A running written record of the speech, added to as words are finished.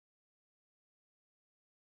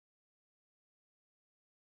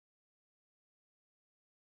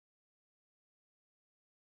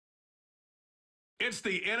It's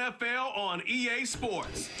the NFL on EA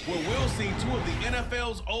Sports, where we'll see two of the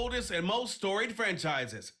NFL's oldest and most storied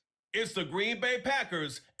franchises. It's the Green Bay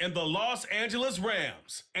Packers and the Los Angeles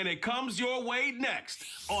Rams. And it comes your way next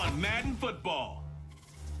on Madden Football.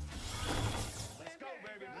 Let's go,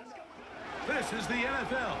 baby. Let's go. This is the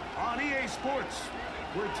NFL on EA Sports.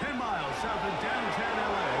 We're 10 miles south of downtown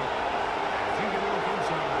LA. As you can look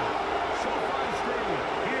inside SoFi Stadium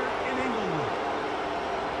here in Inglewood.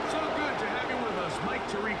 So good to have you with us. Mike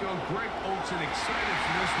Tirico, Greg Olsen, excited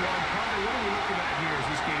for this one. Probably what are we looking at here as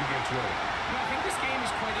this game gets rolling? Well, I think this game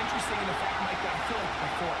is quite interesting in the fact, Mike, that I feel like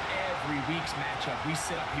before every week's matchup, we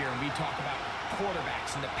sit up here and we talk about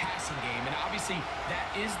quarterbacks and the passing game. And obviously,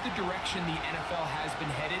 that is the direction the NFL has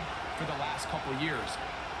been headed for the last couple of years.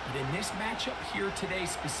 But in this matchup here today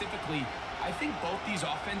specifically, I think both these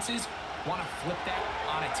offenses want to flip that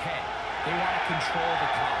on its head. They want to control the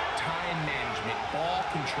clock, time management, ball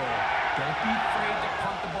control. Don't be afraid to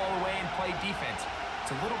punt the ball away and play defense.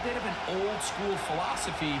 It's a little bit of an old school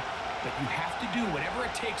philosophy, but you have to do whatever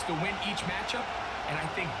it takes to win each matchup. And I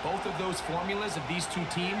think both of those formulas of these two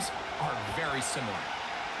teams are very similar.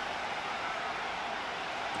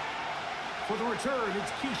 For the return,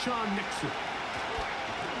 it's Keyshawn Nixon.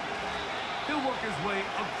 He'll work his way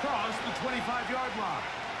across the 25-yard line.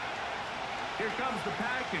 Here comes the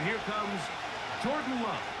pack, and here comes Jordan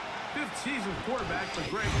Love. Fifth season quarterback, but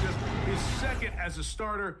Greg just his second as a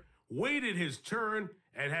starter, waited his turn,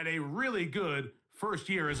 and had a really good first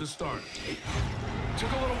year as a starter.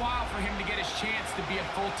 Took a little while for him to get his chance to be a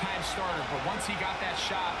full-time starter, but once he got that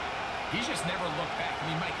shot, he's just never looked back. I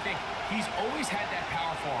mean, Mike, think, he's always had that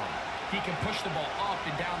power for him. He can push the ball up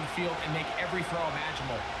and down the field and make every throw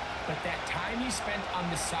imaginable. But that time he spent on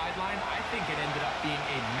the sideline, I think it ended up being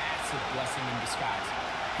a massive blessing in disguise.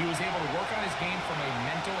 He was able to work on his game from a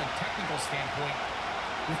mental and technical standpoint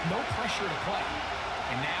with no pressure to play.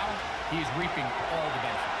 And now he is reaping all the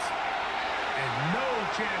benefits. And no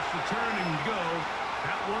chance to turn and go.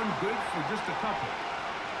 That one good for just a couple.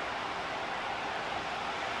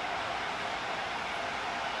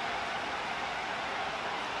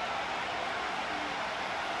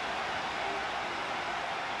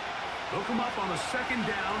 They'll come up on a second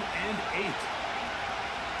down and 8.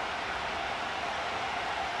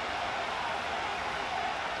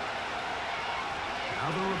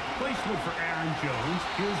 Now the replacement for Aaron Jones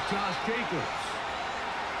is Josh Jacobs.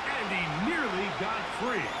 And he nearly got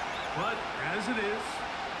free. But as it is,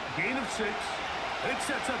 gain of 6, and it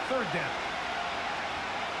sets up third down.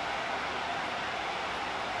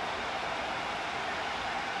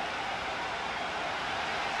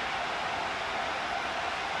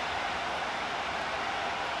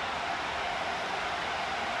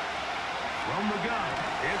 From the gun,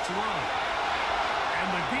 it's Love. And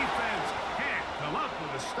the defense can't come up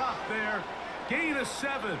with a stop there. Gain of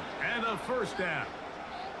 7 and a first down.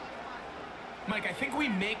 Mike, I think we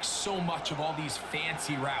make so much of all these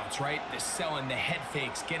fancy routes, right? The selling, the head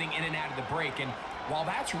fakes, getting in and out of the break. And while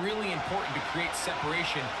that's really important to create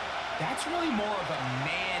separation, that's really more of a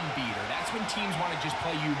man beater. That's when teams want to just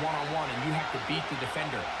play you one-on-one and you have to beat the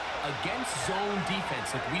defender. Against zone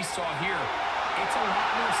defense, like we saw here, it's a lot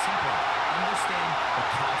more simple. Understand the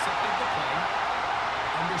concept of the play,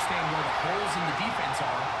 understand where the holes in the defense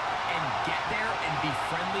are, and get there and be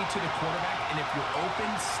friendly to the quarterback. And if you're open,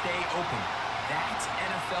 stay open. That's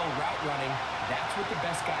NFL route running. That's what the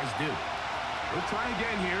best guys do. We'll try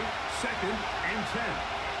again here. Second and 10.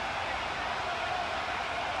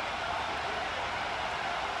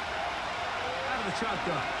 Out of the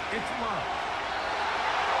shotgun, it's Love.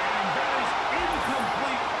 And that is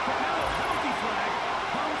incomplete. But now a penalty flag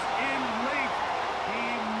comes in late. He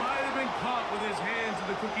might have been caught with his hands in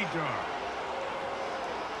the cookie jar.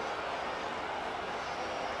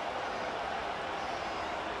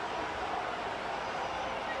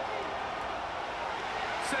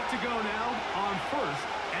 Set to go now on first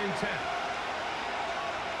and 10.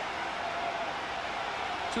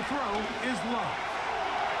 To throw is Love.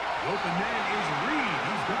 The open man is Reed.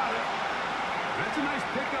 He's got it. That's a nice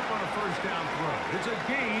pickup on a first down throw. It's a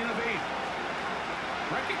gain of 8.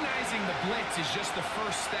 Recognizing the blitz is just the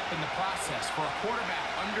first step in the process for a quarterback,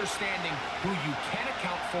 understanding who you can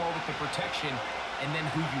account for with the protection and then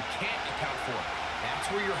who you can't account for. That's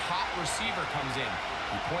where your hot receiver comes in.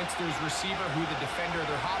 He points to his receiver, who the defender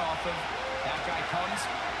they're hot off of. That guy comes,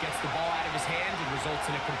 gets the ball out of his hand, and results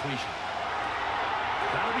in a completion.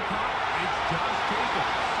 That'll be caught. It's Josh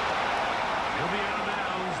Jacobs. He'll be out of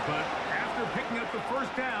bounds, but after picking up the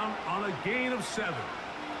first down on a gain of 7.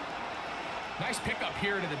 Nice pickup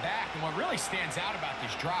here to the back, and what really stands out about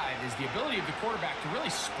this drive is the ability of the quarterback to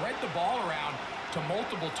really spread the ball around to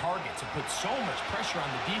multiple targets and put so much pressure on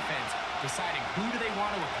the defense, deciding who do they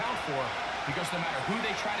want to account for, because no matter who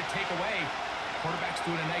they try to take away, the quarterback's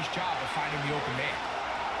doing a nice job of finding the open man.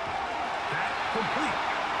 That complete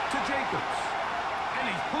to Jacobs. And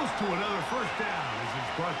he's close to another first down as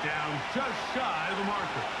he's brought down just shy of the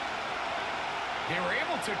marker. They were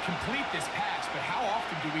able to complete this pass, but how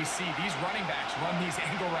often do we see these running backs run these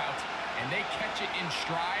angle routes and they catch it in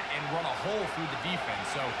stride and run a hole through the defense?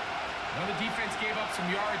 So, I know the defense gave up some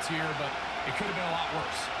yards here, but it could have been a lot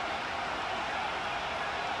worse.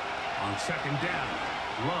 On second down,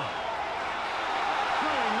 Love.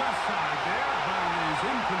 Throwing left side there, but it is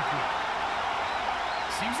incomplete.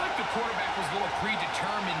 Seems like the quarterback was a little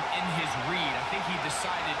predetermined in his read. I think he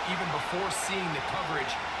decided even before seeing the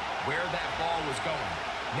coverage where that ball was going.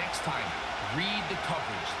 Next time, read the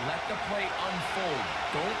coverage. Let the play unfold.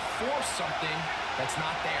 Don't force something that's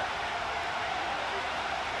not there.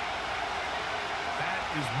 That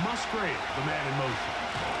is Musgrave, the man in motion.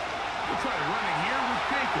 We'll try running here with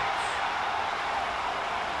Jacobs.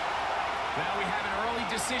 Well, we have an early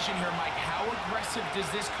decision here, Mike. How aggressive does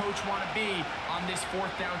this coach want to be on this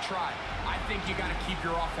fourth down try? I think you got to keep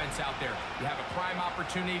your offense out there. You have a prime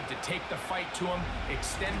opportunity to take the fight to them,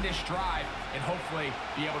 extend this drive, and hopefully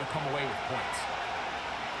be able to come away with points.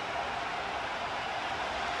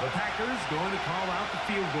 The Packers going to call out the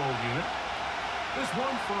field goal unit. This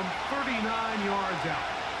one from 39 yards out.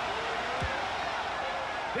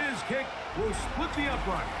 His kick will split the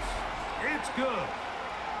uprights. It's good.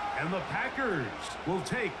 And the Packers will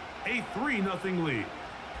take a 3-0 lead.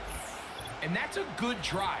 And that's a good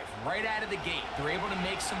drive right out of the gate. They're able to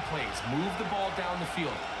make some plays, move the ball down the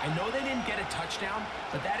field. I know they didn't get a touchdown,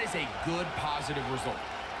 but that is a good, positive result.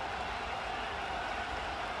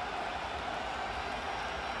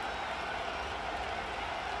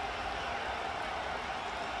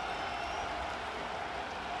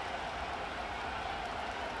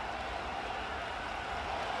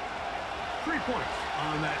 Points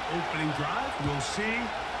on that opening drive. We'll see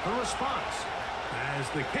the response as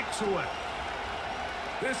the kick's away.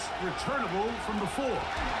 This returnable from the 4.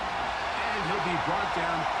 And he'll be brought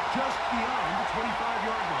down just beyond the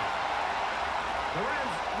 25-yard line. The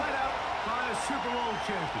Rams led out by a Super Bowl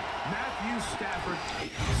champion, Matthew Stafford,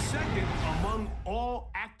 second among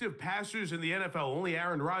all active passers in the NFL. Only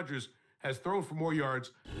Aaron Rodgers has thrown for more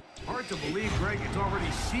yards. Hard to believe, Greg, it's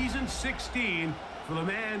already season 16 for the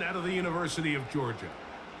man out of the University of Georgia.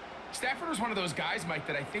 Stafford was one of those guys, Mike,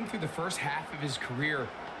 that I think through the first half of his career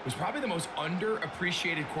was probably the most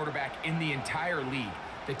underappreciated quarterback in the entire league.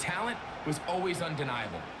 The talent was always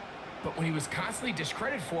undeniable. But when he was constantly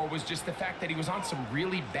discredited for was just the fact that he was on some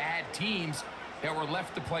really bad teams that were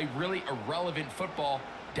left to play really irrelevant football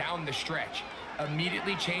down the stretch.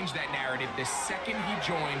 Immediately changed that narrative the second he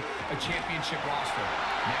joined a championship roster.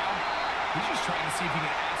 Now, he's just trying to see if he can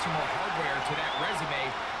add some more hardware to that resume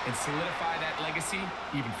and solidify that legacy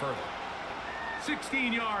even further.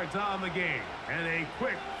 16 yards on the game and a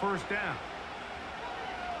quick first down.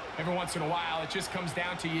 Every once in a while, it just comes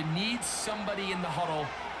down to you need somebody in the huddle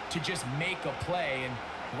to just make a play, and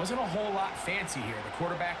it wasn't a whole lot fancy here. The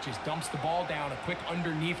quarterback just dumps the ball down, a quick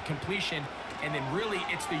underneath completion, and then really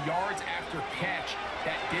it's the yards after catch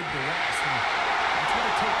that did the rest. And that's what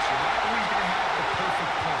it takes. You're not always going to have the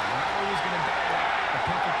perfect play. You're not always going to dial up the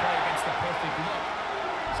perfect play against the perfect look.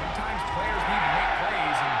 Sometimes players need to make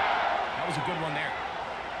plays, and that was a good one there.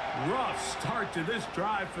 Rough start to this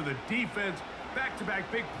drive for the defense.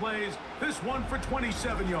 Back-to-back big plays. This one for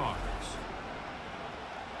 27 yards.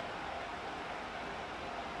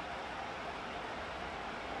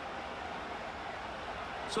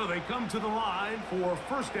 So they come to the line for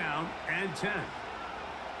first down and 10.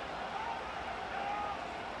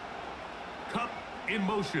 Kupp in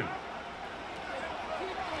motion.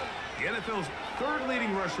 The NFL's third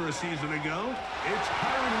leading rusher a season ago. It's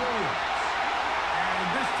Kyren Williams. And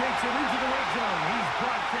this takes him into the red zone. He's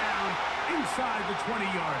brought down inside the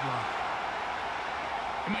 20-yard line.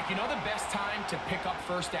 And Mike, you know the best time to pick up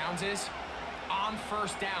first downs is? On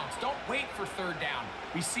first downs. Don't wait for third down.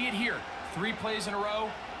 We see it here. 3 plays in a row,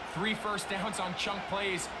 3 first downs on chunk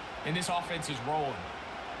plays, and this offense is rolling.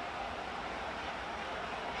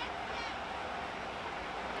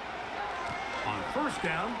 On first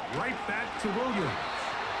down, right back to Williams.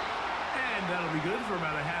 And that'll be good for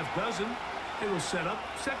about a half dozen. It will set up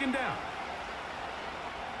second down.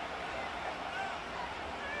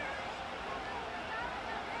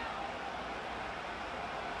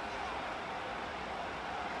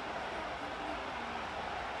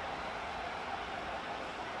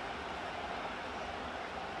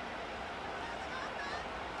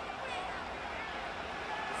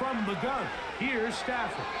 From the gun, here's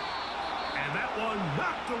Stafford. And that one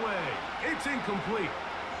knocked away. It's incomplete.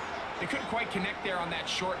 They couldn't quite connect there on that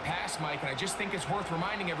short pass, Mike, and I just think it's worth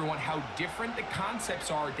reminding everyone how different the concepts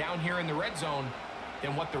are down here in the red zone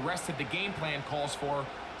than what the rest of the game plan calls for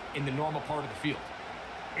in the normal part of the field.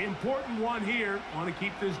 Important one here. Want to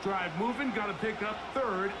keep this drive moving. Got to pick up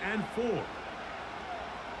 3rd and 4.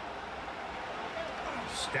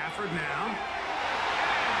 Stafford now.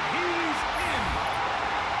 And he's in.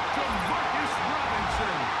 Demarcus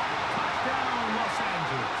Robinson. Touchdown, Los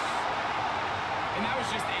Angeles. And that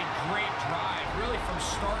was just a great drive. Really, from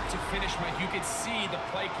start to finish, Mike, you could see the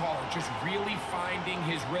play caller just really finding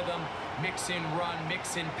his rhythm. Mix in run,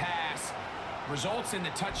 mix in pass. Results in the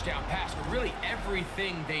touchdown pass. But really,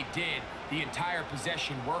 everything they did, the entire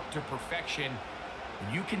possession, worked to perfection.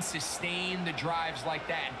 When you can sustain the drives like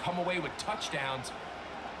that and come away with touchdowns,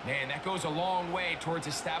 man, that goes a long way towards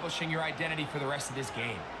establishing your identity for the rest of this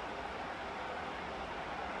game.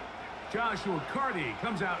 Joshua Carty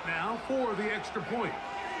comes out now for the extra point.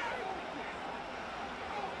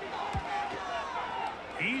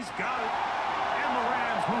 He's got it. And the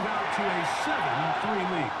Rams move out to a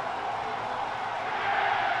 7-3 lead.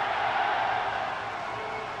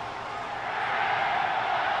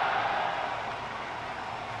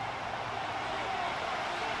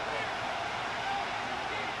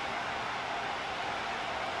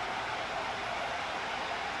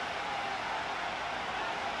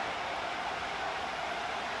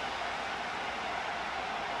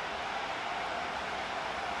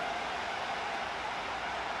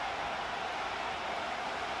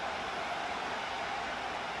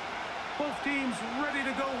 Both teams ready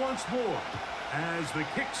to go once more as the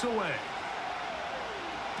kick's away.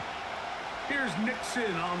 Here's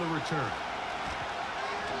Nixon on the return.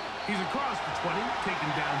 He's across the 20, taken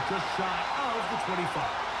down just shy of the 25.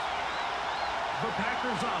 The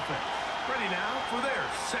Packers offense ready now for their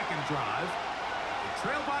second drive. They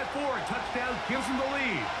trail by 4, a touchdown gives them the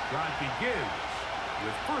lead. Drive begins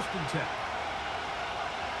with 1st and 10.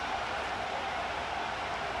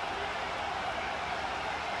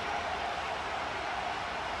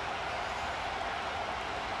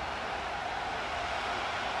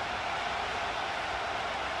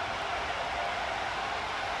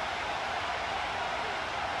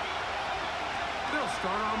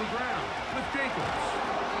 Start on the ground with Jacobs.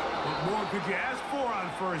 What more could you ask for on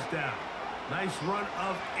 1st down? Nice run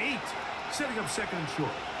of 8, setting up 2nd and short.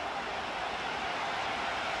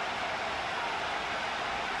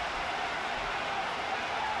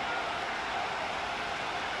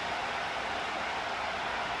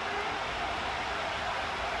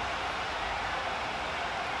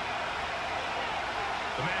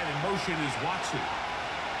 The man in motion is Watson.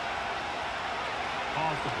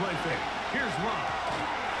 Off the play fake. Here's Love.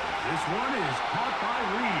 This one is caught by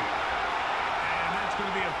Reed. And that's going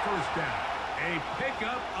to be a 1st down. A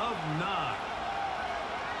pickup of 9.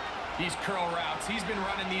 These curl routes, he's been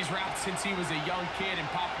running these routes since he was a young kid in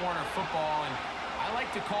Pop Warner football, and I like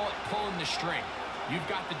to call it pulling the string. You've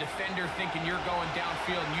got the defender thinking you're going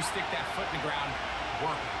downfield, and you stick that foot in the ground,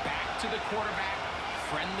 work back to the quarterback,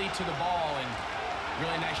 friendly to the ball, and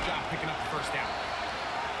really nice job picking up the 1st down.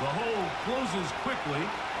 The hole closes quickly.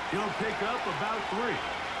 He'll pick up about 3.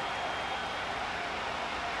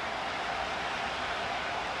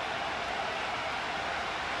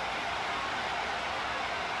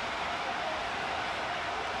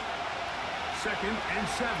 Second and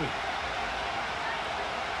 7.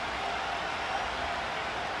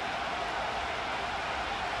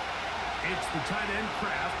 It's the tight end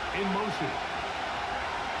Kraft in motion.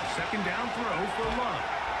 2nd down throw for Love.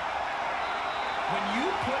 When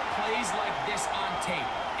you put plays like this on tape,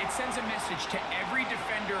 it sends a message to every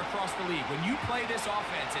defender across the league. When you play this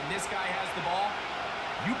offense and this guy has the ball,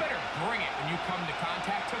 you better bring it when you come to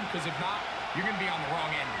contact him, because if not, you're going to be on the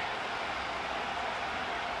wrong end.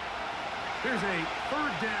 There's a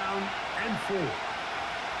 3rd down and 4.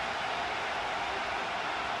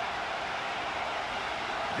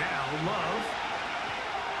 Now Love.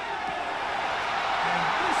 And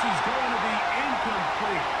this is going to be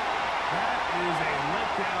incomplete. That is a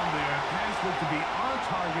letdown there. Pass looked to be on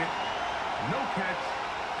target. No catch.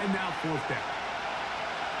 And now 4th down.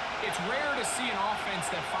 It's rare to see an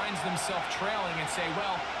offense that finds themselves trailing and say,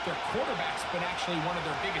 well, their quarterback's been actually one of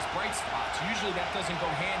their biggest bright spots. Usually that doesn't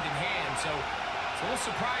go hand in hand. So it's a little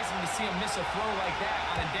surprising to see him miss a throw like that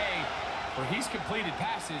on a day where he's completed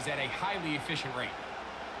passes at a highly efficient rate.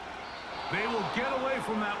 They will get away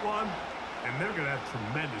from that one. And they're going to have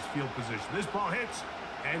tremendous field position. This ball hits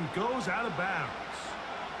and goes out of bounds.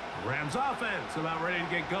 The Rams offense about ready to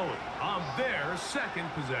get going on their 2nd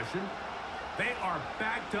possession. They are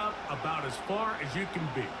backed up about as far as you can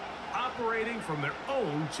be, operating from their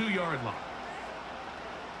own 2-yard line.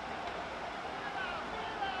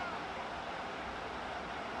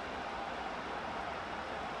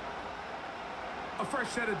 A fresh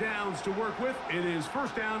set of downs to work with. It is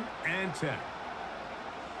 1st down and 10.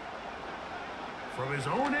 From his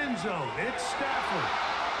own end zone, it's Stafford.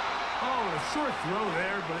 Oh, a short throw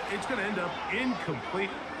there, but it's going to end up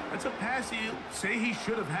incomplete. That's a pass he'll say he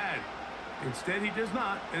should have had. Instead, he does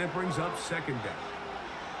not, and it brings up 2nd down.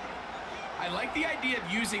 I like the idea of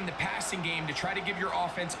using the passing game to try to give your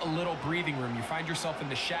offense a little breathing room. You find yourself in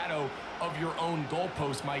the shadow of your own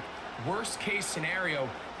goalpost, Mike. Worst case scenario,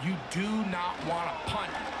 you do not want to punt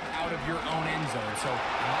out of your own end zone. So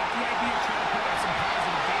I like the idea of trying to pick up some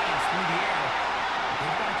positive gains through the air.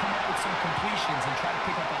 They've got to come up with some completions and try to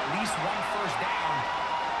pick up at least 1 first down,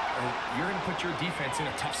 or you're going to put your defense in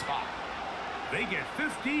a tough spot. They get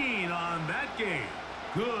 15 on that game.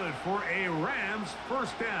 Good for a Rams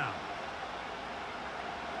 1st down.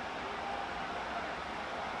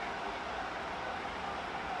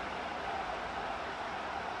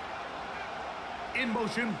 In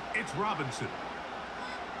motion, it's Robinson.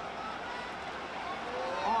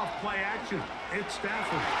 Off play action, it's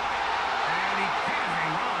Stafford. And he can't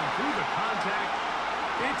hang on through the contact.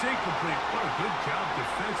 It's incomplete. What a good job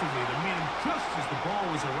defensively to meet him just as the ball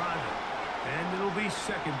was arriving. And it'll be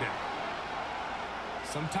 2nd down.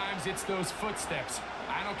 Sometimes it's those footsteps.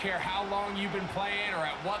 I don't care how long you've been playing or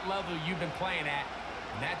at what level you've been playing at.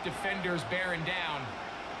 When that defender's bearing down,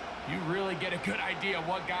 you really get a good idea of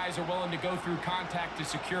what guys are willing to go through contact to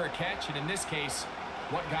secure a catch, and in this case,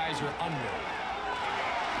 what guys are unwilling.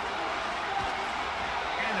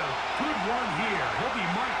 And a good one here. He'll be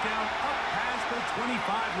marked down up past the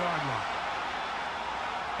 25-yard line.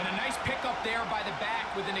 And a nice pickup there by the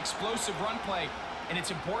back with an explosive run play. And it's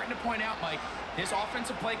important to point out, Mike, this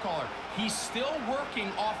offensive play caller, he's still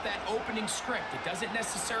working off that opening script. It doesn't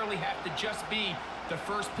necessarily have to just be the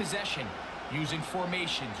first possession. Using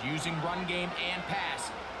formations, using run game and pass.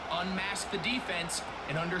 Unmask the defense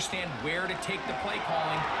and understand where to take the play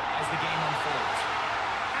calling as the game unfolds.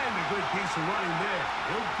 And a good piece of running there.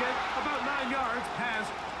 He'll get about 9 yards past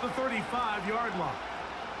the 35-yard line.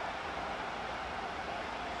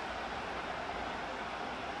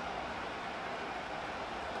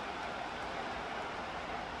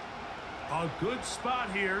 A good spot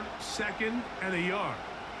here, 2nd and a yard.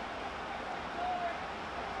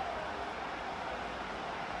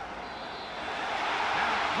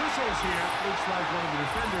 Whistles here. Looks like one of the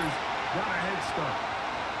defenders got a head start.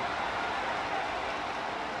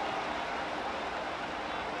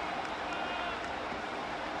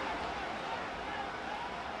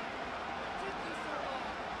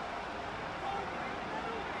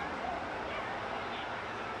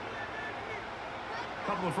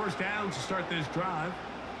 Couple of 1st downs to start this drive.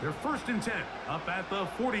 They're 1st and 10 up at the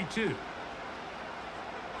 42.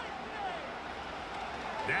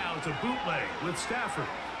 Now it's a bootleg with Stafford.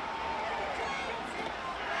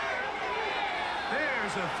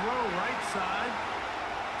 There's a throw right side.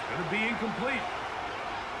 It's going to be incomplete.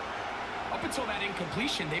 Up until that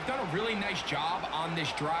incompletion, they've done a really nice job on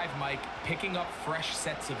this drive, Mike, picking up fresh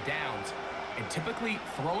sets of downs. And typically,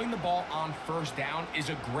 throwing the ball on 1st down is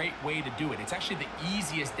a great way to do it. It's actually the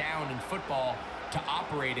easiest down in football to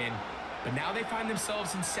operate in. But now they find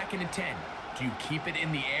themselves in 2nd and 10. Do you keep it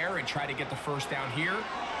in the air and try to get the 1st down here?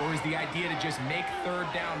 Or is the idea to just make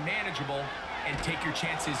 3rd down manageable and take your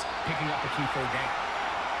chances picking up a key 3rd down?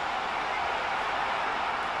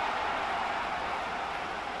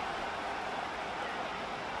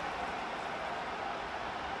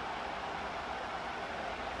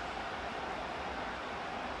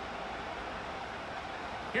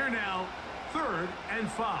 Here now, 3rd and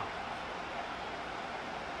 5.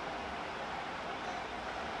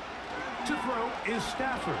 To throw is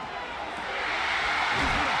Stafford. He's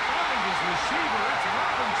going to find his receiver. It's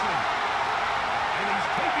Robinson. And he's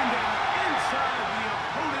taken down inside the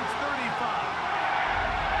opponent's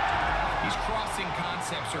 35. These crossing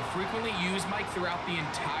concepts are frequently used, Mike, throughout the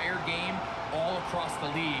entire game, all across the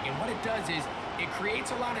league. And what it does is it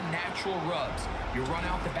creates a lot of natural rubs. You run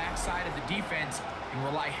out the backside of the defense and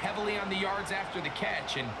rely heavily on the yards after the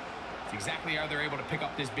catch, and it's exactly how they're able to pick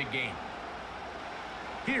up this big game.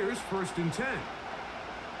 Here's 1st and 10.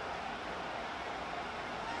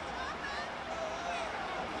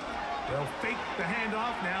 They'll fake the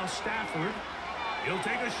handoff now. Stafford. He'll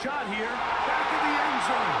take a shot here. Back in the end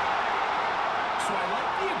zone. So I like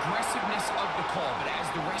the aggressiveness of the call, but as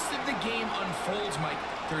the rest of the game unfolds, Mike,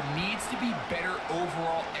 there needs to be better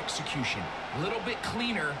overall execution. A little bit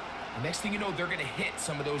cleaner. The next thing you know, they're going to hit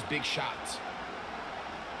some of those big shots.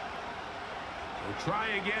 We'll try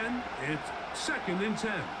again. It's 2nd and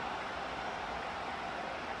 10.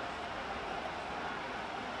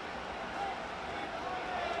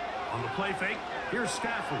 On the play fake, here's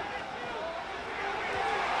Stafford.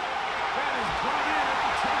 That is brought in at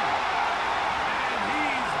the 10. And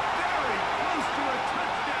he's very close to a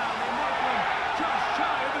touchdown. They mark him just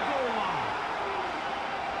shy of the goal line.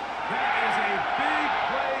 That is a big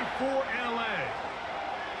play for LA.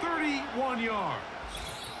 31 yards.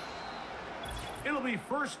 It'll be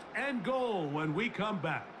 1st and goal when we come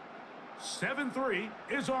back. 7-3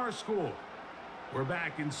 is our score. We're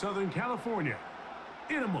back in Southern California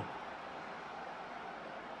in a moment.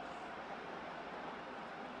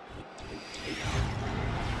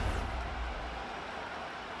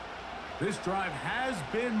 This drive has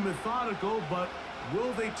been methodical, but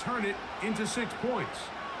will they turn it into 6 points?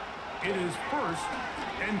 It is 1st,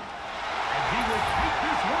 and he will take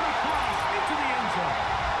this one across into the end zone.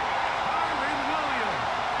 Kyren Williams,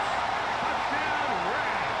 touchdown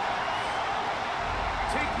Rams.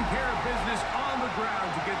 Taking care of business on the ground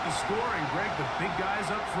to get the score, and Greg, the big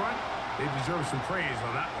guys up front, they deserve some praise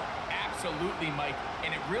on that one. Absolutely, Mike.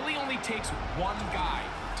 And it really only takes one guy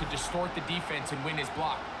to distort the defense and win his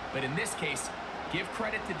block. But in this case, give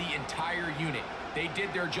credit to the entire unit. They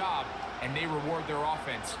did their job, and they reward their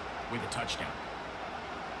offense with a touchdown.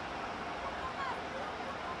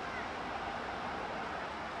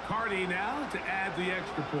 Cardi now to add the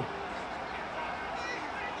extra point.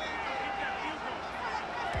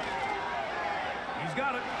 He's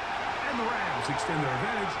got it. And the Rams extend their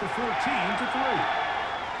advantage to 14-3.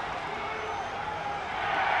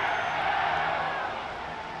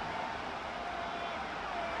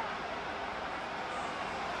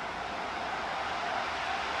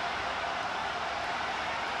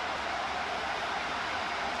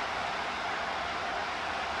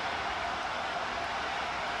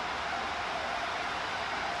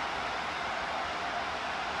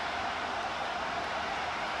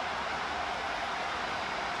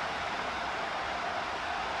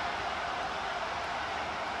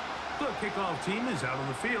 The kickoff team is out on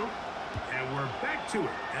the field, and we're back to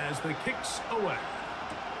it as the kick's away.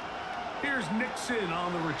 Here's Nixon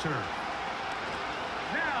on the return.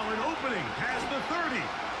 Now an opening past the 30.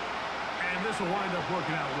 And this will wind up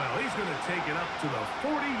working out well. He's going to take it up to the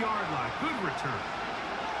 40-yard line. Good return.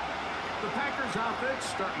 The Packers offense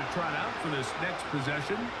starting to trot out for this next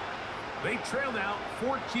possession. They trail now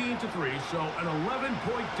 14-3, so an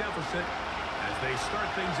 11-point deficit as they start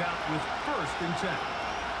things out with 1st and 10.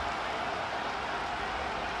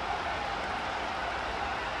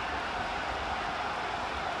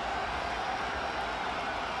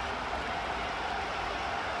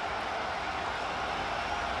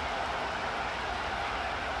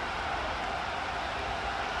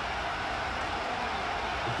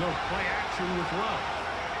 Go play action with Love.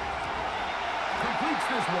 Completes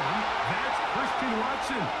this one. That's Christian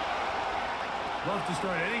Watson. Love to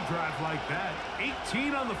start any drive like that.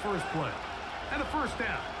 18 on the first play. And a 1st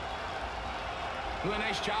down. Do a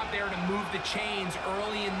nice job there to move the chains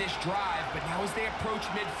early in this drive, but now as they approach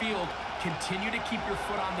midfield, continue to keep your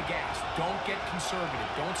foot on the gas. Don't get conservative.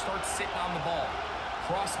 Don't start sitting on the ball.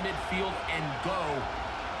 Cross midfield and go.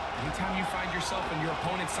 Anytime you find yourself on your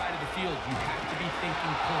opponent's side of the field, you have to be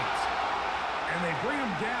thinking points. And they bring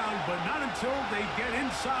them down, but not until they get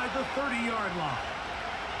inside the 30-yard line.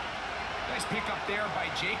 Nice pickup there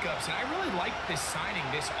by Jacobs, and I really like this signing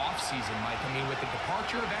this offseason, Mike. I mean, with the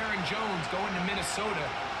departure of Aaron Jones going to Minnesota,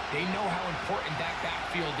 they know how important that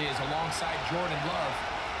backfield is alongside Jordan Love.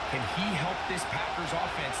 Can he help this Packers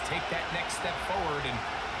offense take that next step forward? And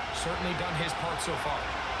certainly done his part so far.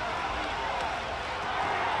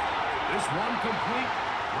 This one complete.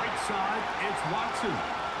 Right side, it's Watson.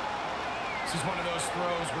 This is one of those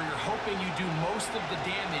throws where you're hoping you do most of the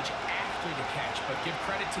damage after the catch, but give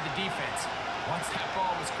credit to the defense. Once that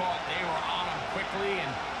ball was caught, they were on him quickly,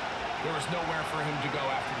 and there was nowhere for him to go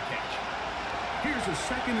after the catch. Here's a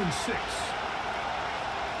 2nd and 6.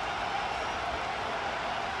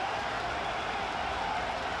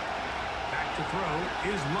 Back to throw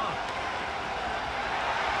is Love.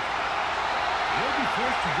 They'll be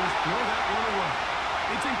forced to just throw that one away.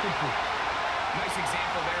 It's incomplete. Nice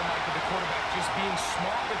example there, Mike, of the quarterback just being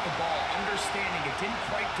smart with the ball, understanding it didn't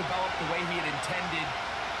quite develop the way he had intended.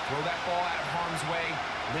 Throw that ball out of harm's way,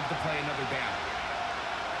 live to play another down.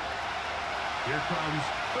 Here comes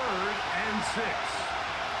 3rd and 6.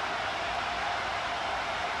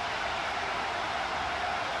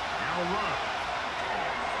 Now Love.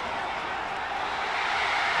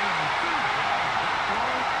 And the third down, that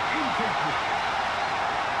ball incomplete.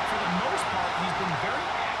 For the most part, he's been very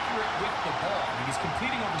accurate with the ball. I mean, he's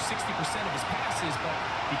completing over 60% of his passes, but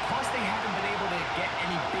because they haven't been able to get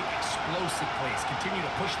any big explosive plays, continue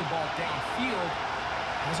to push the ball downfield,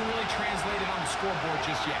 hasn't really translated on the scoreboard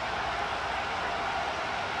just yet.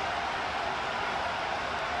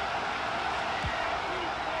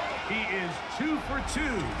 He is 2 for 2.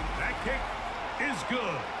 That kick is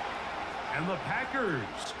good. And the Packers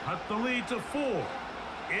cut the lead to 4.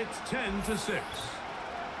 It's 10-6.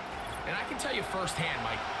 And I can tell you firsthand,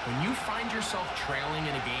 Mike, when you find yourself trailing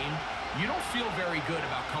in a game, you don't feel very good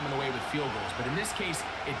about coming away with field goals. But in this case,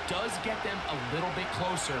 it does get them a little bit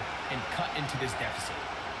closer and cut into this deficit.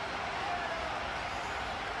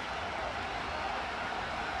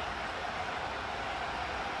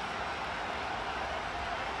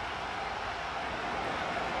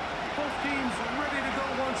 Both teams ready to go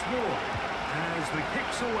once more as the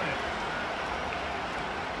kick's away.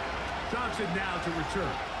 Johnson now to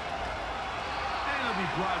return. And it'll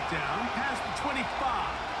be brought down past the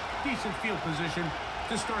 25. Decent field position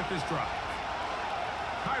to start this drive.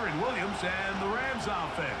 Kyren Williams and the Rams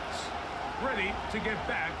offense ready to get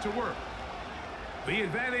back to work. The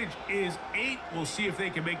advantage is 8. We'll see if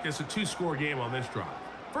they can make this a 2-score game on this drive.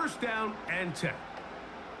 First down and 10.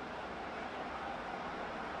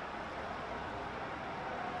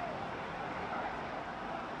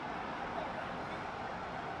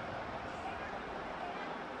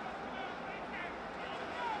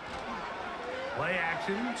 Play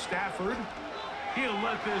action, Stafford. He'll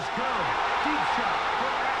let this go. Deep shot for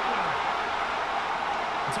Eckler.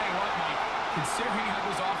 I'll tell you what, Mike, considering how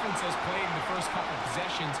this offense has played in the first couple of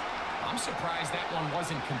possessions, I'm surprised that one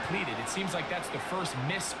wasn't completed. It seems like that's the first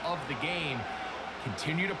miss of the game.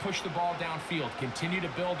 Continue to push the ball downfield. Continue to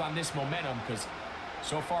build on this momentum because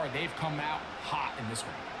so far they've come out hot in this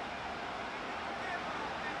one.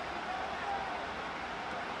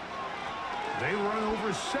 They run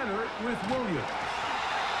over center with Williams.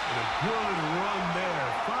 And a good run there.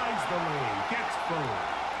 Finds the lane. Gets forward.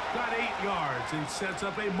 Got 8 yards and sets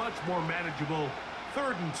up a much more manageable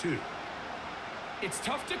 3rd and 2. It's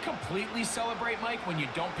tough to completely celebrate, Mike, when you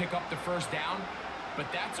don't pick up the first down, but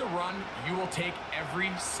that's a run you will take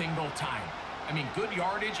every single time. I mean, good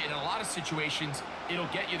yardage in a lot of situations, it'll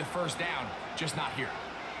get you the first down, just not here.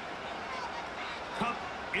 Cup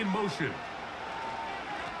in motion.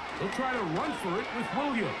 He'll try to run for it with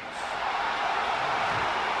Williams.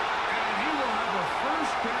 And he will have a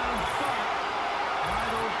first down, but I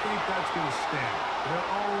don't think that's going to stand. They're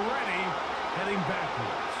already heading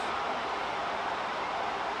backwards.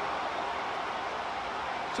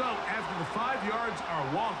 So after the 5 yards are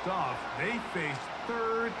walked off, they face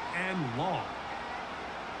 3rd and long.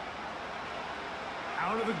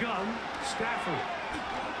 Out of the gun, Stafford.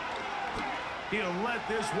 He'll let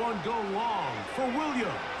this one go long for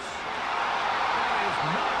Williams.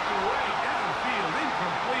 Knocked away downfield,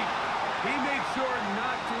 incomplete. He made sure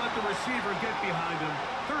not to let the receiver get behind him.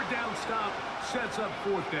 3rd down stop sets up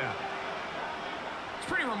 4th down. It's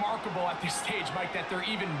pretty remarkable at this stage, Mike, that they're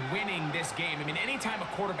even winning this game. I mean, anytime a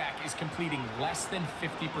quarterback is completing less than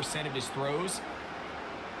 50% of his throws,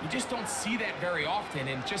 you just don't see that very often.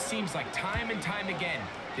 And it just seems like time and time again,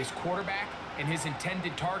 this quarterback and his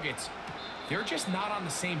intended targets, they're just not on the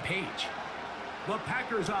same page. The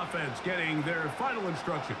Packers offense getting their final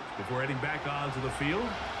instructions before heading back onto the field.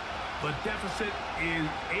 The deficit is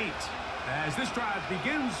 8 as this drive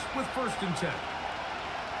begins with 1st and 10.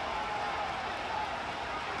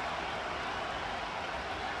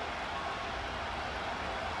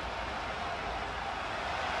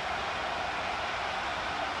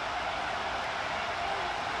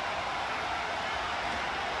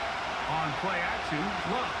 On play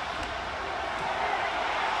action, Love.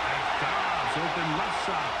 Open left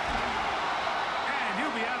side. And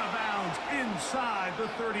he'll be out of bounds inside the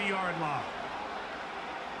 30-yard line.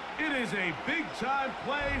 It is a big-time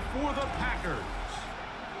play for the Packers.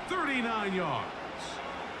 39 yards.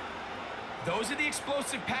 Those are the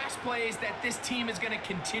explosive pass plays that this team is going to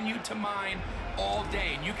continue to mine all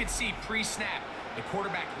day. And you can see pre-snap, the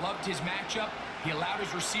quarterback loved his matchup. He allowed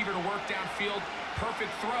his receiver to work downfield.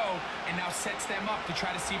 Perfect throw, and now sets them up to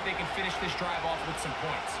try to see if they can finish this drive off with some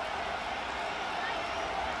points.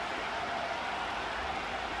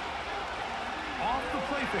 Off the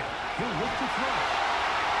play fake. He'll look to throw.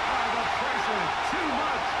 The pressure, too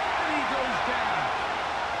much, and he goes down.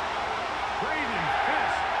 Braden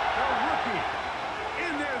Fisk, the rookie,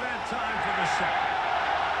 in there that time for the sack.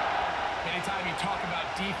 Anytime you talk about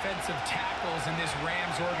defensive tackles in this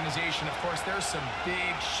Rams organization, of course, there's some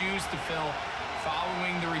big shoes to fill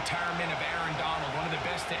following the retirement of Aaron Donald, one of the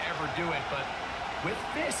best to ever do it. But With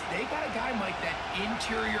this, they got a guy, Mike, that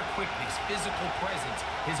interior quickness, physical presence,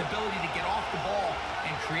 his ability to get off the ball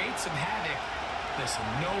and create some havoc. Listen,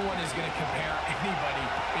 no one is going to compare anybody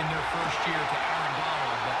in their first year to Aaron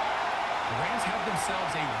Donald, but the Rams have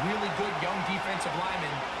themselves a really good young defensive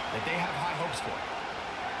lineman that they have high hopes for.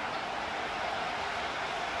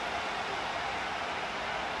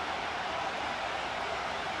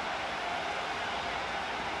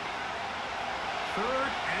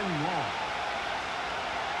 Third and long.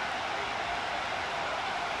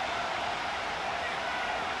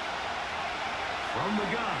 From the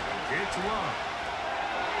gun, it's Love.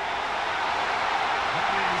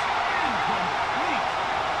 That is incomplete.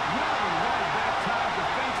 Really right that time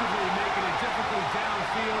defensively, making it difficult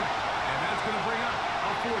downfield, and that's going to bring up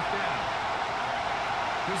a fourth down.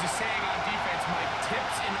 There's a saying on defense, Mike,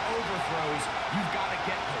 tips and overthrows, you've got to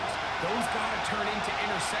get those. Those got to turn into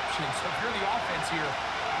interceptions. So if you're the offense here,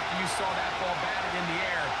 after you saw that ball batted in the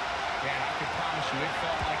air, man, I can promise you it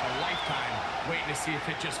felt like a lifetime waiting to see if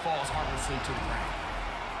it just falls harmlessly to the ground.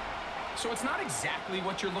 So it's not exactly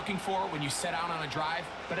what you're looking for when you set out on a drive,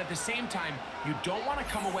 but at the same time, you don't want to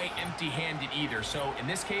come away empty-handed either. So in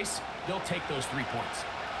this case, they'll take those 3 points.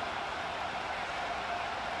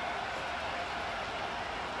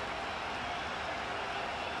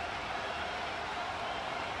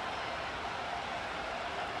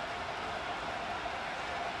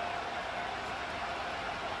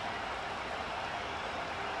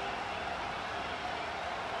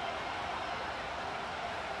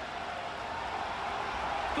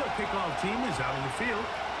 The kickoff team is out on the field,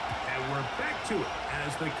 and we're back to it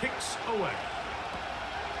as the kick's away.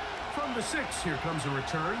 From the 6, here comes a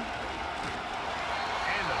return.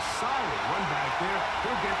 And a solid run back there.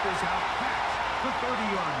 He'll get this out past the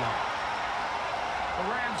 30-yard line. The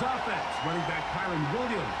Rams offense, running back Kyren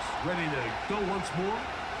Williams, ready to go once more.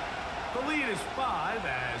 The lead is 5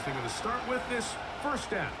 as they're going to start with this first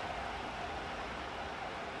down.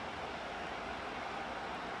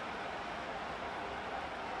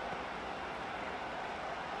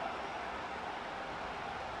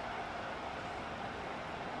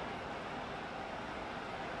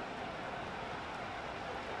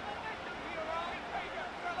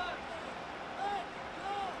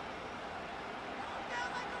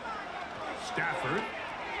 Stafford.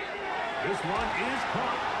 This one is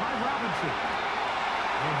caught by Robinson.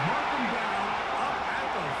 They'll mark him down up at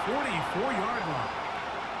the 44-yard line.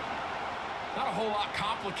 Not a whole lot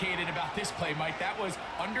complicated about this play, Mike. That was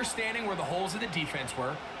understanding where the holes of the defense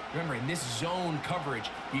were. Remember, in this zone coverage,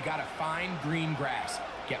 you got to find green grass.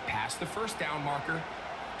 Get past the first down marker,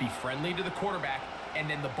 be friendly to the quarterback, and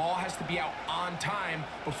then the ball has to be out on time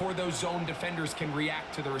before those zone defenders can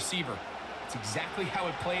react to the receiver. It's exactly how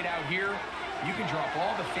it played out here. You can drop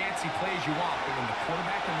all the fancy plays you want, but when the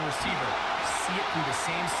quarterback and the receiver see it through the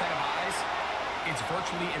same set of eyes, it's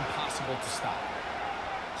virtually impossible to stop.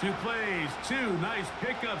 2 plays, 2 nice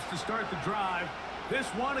pickups to start the drive. This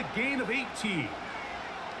one a gain of 18.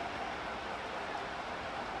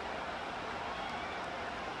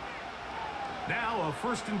 Now a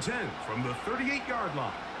 1st and 10 from the 38-yard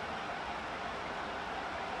line.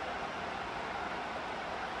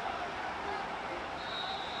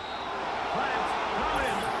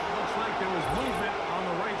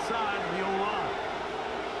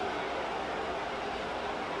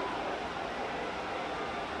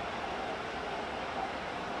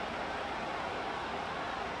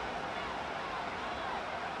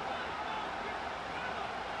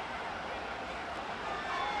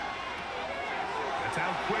 That's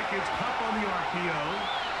how quick it's Kupp on the RPO.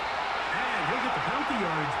 And he'll get the penalty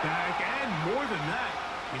yards back, and more than that,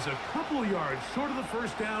 he's a couple yards short of the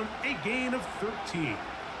first down, a gain of 13.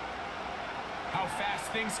 How fast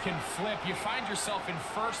things can flip. You find yourself in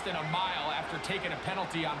 1st and a mile after taking a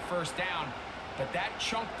penalty on 1st down. But that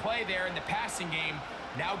chunk play there in the passing game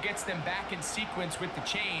now gets them back in sequence with the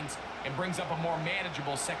chains and brings up a more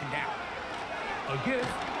manageable 2nd down. A gift,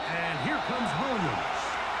 and here comes Williams.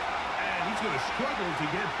 And he's going to struggle to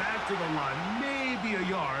get back to the line, maybe a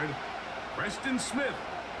yard. Preston Smith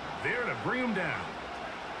there to bring him down.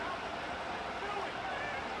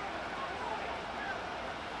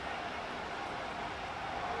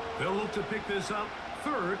 They'll look to pick this up,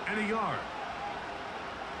 3rd and a yard.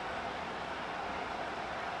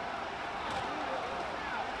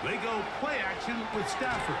 They go play action with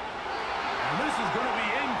Stafford. And this is going to be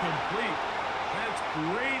incomplete. That's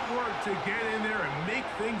great work to get in there and make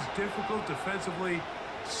things difficult defensively,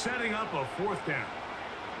 setting up a 4th down.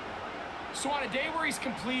 So on a day where he's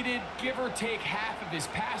completed, give or take half of his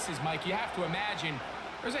passes, Mike, you have to imagine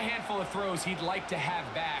there's a handful of throws he'd like to have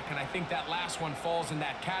back, and I think that last one falls in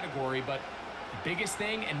that category, but The biggest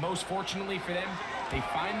thing, and most fortunately for them, they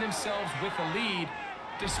find themselves with a lead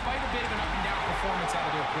despite a bit of an up-and-down performance out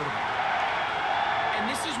of their quarterback. And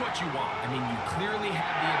this is what you want. I mean, you clearly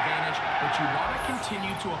have the advantage, but you want to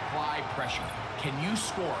continue to apply pressure. Can you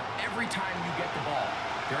score every time you get the ball?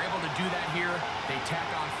 They're able to do that here. They tack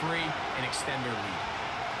on 3 and extend their lead.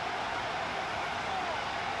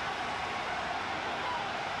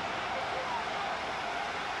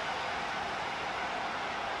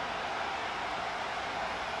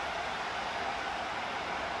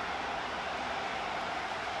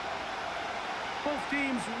 Both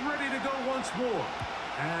teams ready to go once more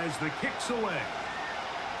as the kick's away.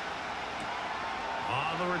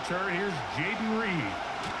 On the return, here's Jaden Reed.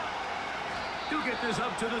 He'll get this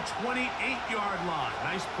up to the 28-yard line.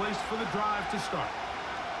 Nice place for the drive to start.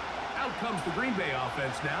 Out comes the Green Bay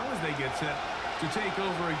offense now as they get set to take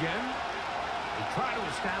over again. They try to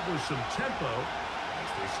establish some tempo as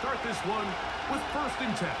they start this one with 1st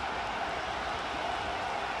and 10.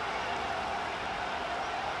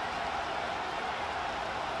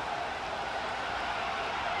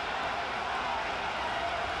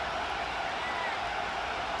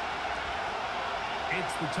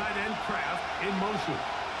 It's the tight end Kraft in motion.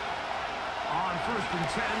 On 1st and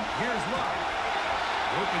 10, here's Love.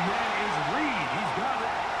 Open man is Reed. He's got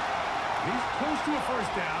it. He's close to a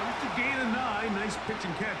 1st down. To gain a 9. Nice pitch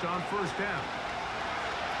and catch on 1st down.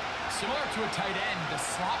 Similar to a tight end, the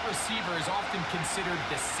slot receiver is often considered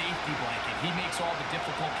the safety blanket. He makes all the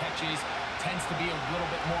difficult catches, tends to be a little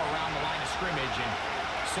bit more around the line of scrimmage, and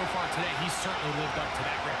so far today, he's certainly lived up to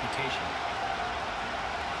that reputation.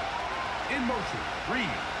 In motion, Reed.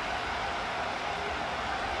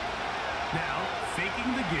 Now,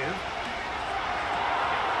 faking the give.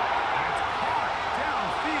 That's caught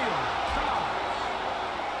downfield.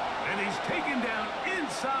 And he's taken down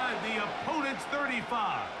inside the opponent's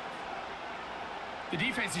 35. The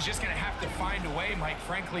defense is just going to have to find a way, Mike,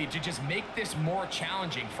 frankly, to just make this more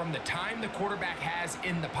challenging. From the time the quarterback has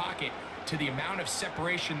in the pocket to the amount of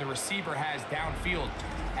separation the receiver has downfield.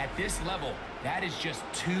 At this level, that is just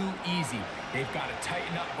too easy. They've got to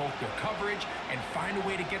tighten up both their coverage and find a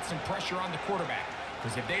way to get some pressure on the quarterback.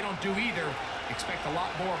 Because if they don't do either, expect a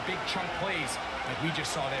lot more big chunk plays like we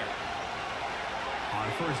just saw there. On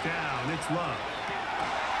 1st down, it's Love.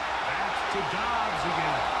 Back to Dobbs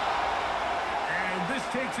again. And this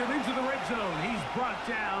takes him into the red zone. He's brought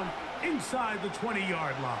down inside the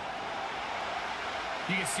 20-yard line.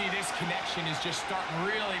 You can see this connection is just starting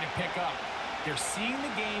really to pick up. They're seeing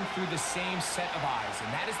the game through the same set of eyes,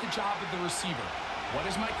 and that is the job of the receiver. What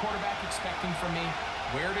is my quarterback expecting from me?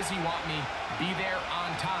 Where does he want me? Be there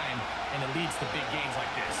on time, and it leads to big gains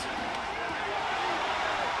like this.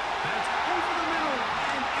 That's over the middle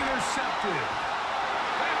and intercepted.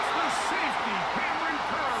 That's the safety, Cameron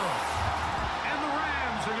Curl. And the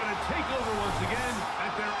Rams are going to take over once again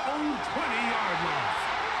at their own 20-yard line.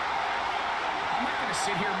 I'm not going to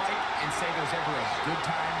sit here, Mike, and say there's ever a good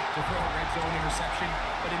time to throw a red zone interception,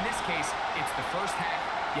 but in this case, it's the first half.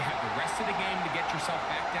 You have the rest of the game to get yourself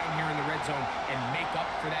back down here in the red zone and make up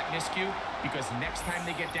for that miscue, because next time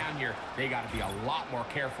they get down here, they got to be a lot more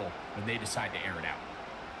careful when they decide to air it out.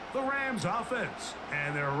 The Rams offense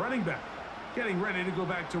and their running back getting ready to go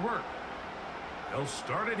back to work. They'll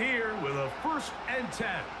start it here with a 1st and 10.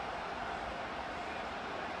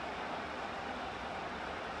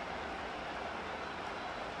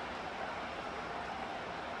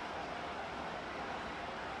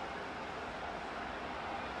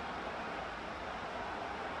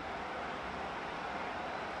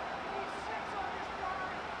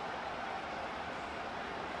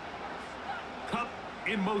 Cup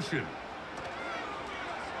in motion.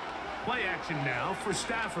 Play action now for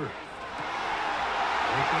Stafford.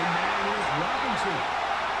 Open man is Robinson.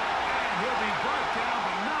 And he'll be brought down,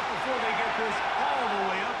 but not before they get this all the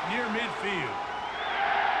way up near midfield.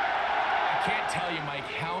 I can't tell you, Mike,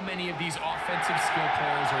 how many of these offensive skill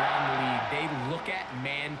players around the league, they look at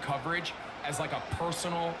man coverage as like a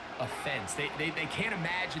personal offense. They can't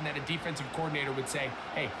imagine that a defensive coordinator would say,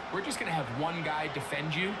 hey, we're just going to have one guy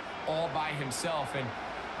defend you all by himself. And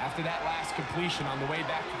after that last completion on the way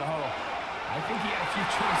back to the huddle, I think he had a few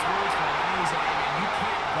choice words for him. He said, hey, man, you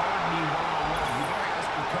can't guard me one-on-one. You better ask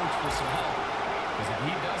your coach for some help. Because if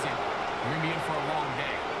he doesn't, you're going to be in for a long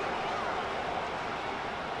day.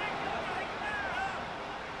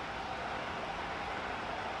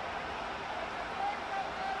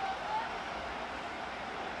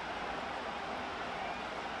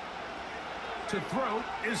 To throw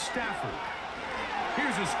is Stafford.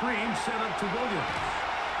 Here's a screen set up to Williams.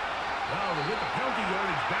 Well, they get the penalty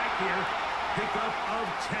yardage back here. Pickup of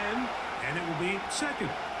 10, and it will be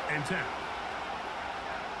 2nd and 10.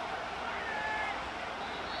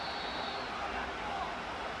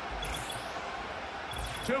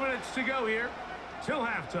 2 minutes to go here till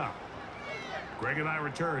halftime. Greg and I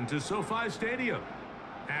return to SoFi Stadium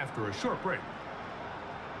after a short break.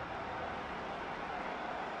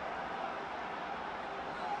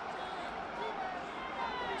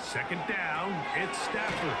 Second down, it's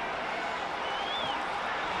Stafford.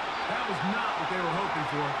 That was not what they were hoping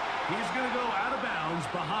for. He's going to go out of bounds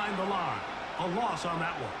behind the line. A loss on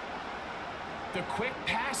that one. The quick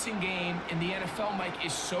passing game in the NFL, Mike,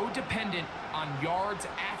 is so dependent on yards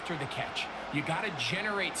after the catch. You got to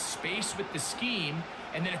generate space with the scheme,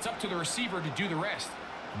 and then it's up to the receiver to do the rest.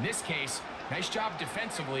 In this case, nice job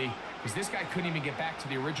defensively, because this guy couldn't even get back to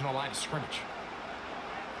the original line of scrimmage.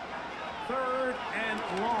 Third and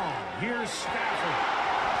long. Here's Stafford.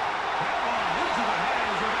 That one into the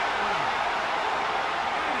hands of Allen.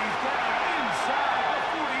 And he's down inside the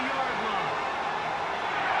 40-yard line.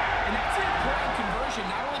 And that's an important conversion,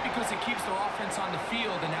 not only because it keeps their offense on the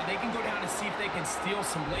field, and now they can go down and see if they can steal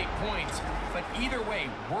some late points. But either way,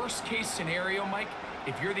 worst case scenario, Mike,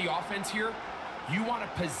 if you're the offense here, you want to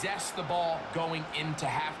possess the ball going into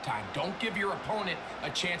halftime. Don't give your opponent a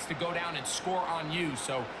chance to go down and score on you.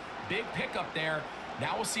 So big pickup there.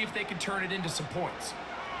 Now we'll see if they can turn it into some points.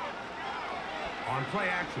 On play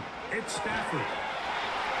action, it's Stafford.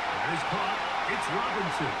 That is caught. It's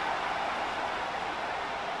Robinson.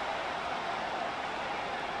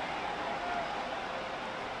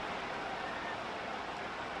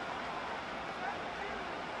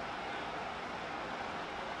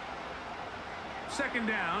 Second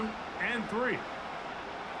down and 3.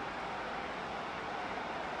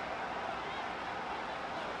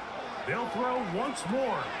 They'll throw once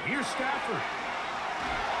more. Here's Stafford.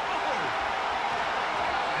 Oh!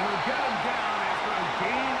 And they'll get him down after a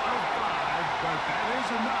gain of 5, but that is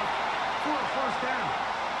enough for a first down.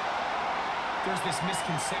 There's this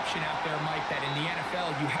misconception out there, Mike, that in the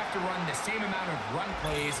NFL you have to run the same amount of run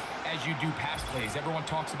plays as you do pass plays. Everyone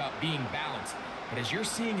talks about being balanced. But as you're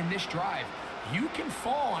seeing in this drive, you can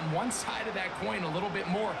fall on one side of that coin a little bit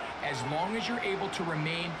more as long as you're able to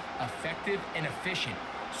remain effective and efficient.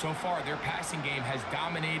 So far, their passing game has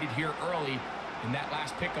dominated here early, and that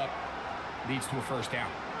last pickup leads to a first down.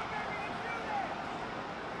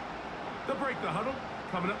 They'll break the huddle.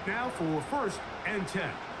 Coming up now for 1st and 10.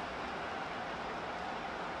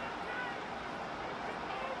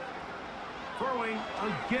 Throwing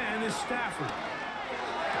again is Stafford.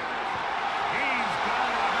 He's got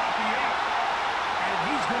it about the 8, and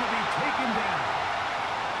he's going to be taken down.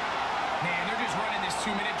 Man, they're just running this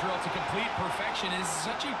 2-minute drill to complete perfection. It is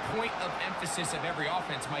such a point of emphasis of every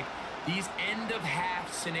offense, Mike. These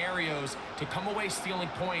end-of-half scenarios to come away stealing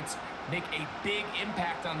points make a big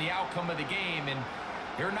impact on the outcome of the game, and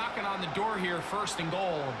they're knocking on the door here, 1st and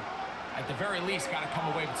goal. At the very least, got to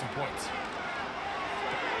come away with some points.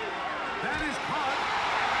 That is caught,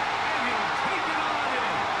 and he'll take it on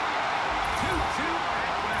in. 2-2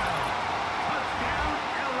 at well. Touchdown,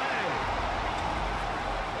 L.A.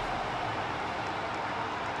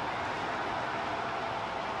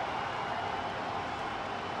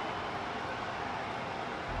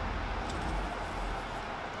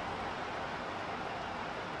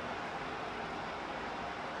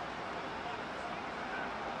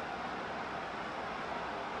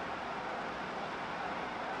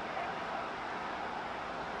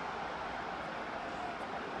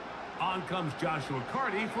 On comes Joshua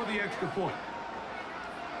Carty for the extra point.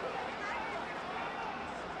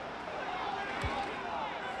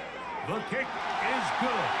 The kick is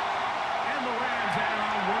good. And the Rams add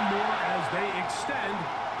on one more as they extend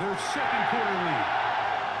their 2nd quarter lead.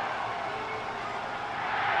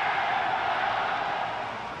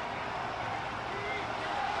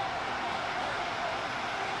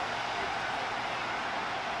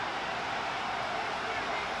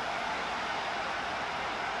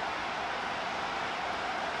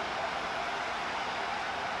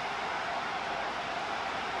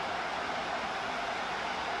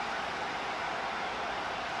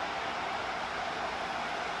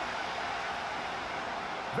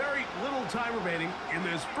 Very little time remaining in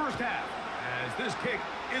this first half as this kick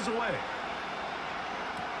is away.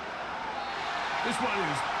 This one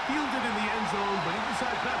is fielded in the end zone, but he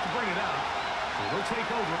decides not to bring it out. So they'll take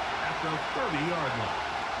over at the 30-yard line.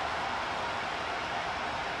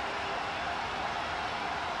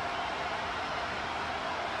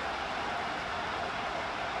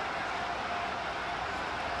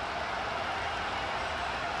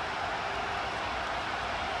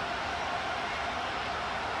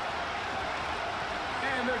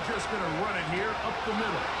 And they're just going to run it here up the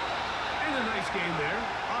middle. And a nice game there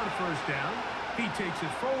on 1st down. He takes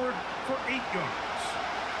it forward for 8 yards.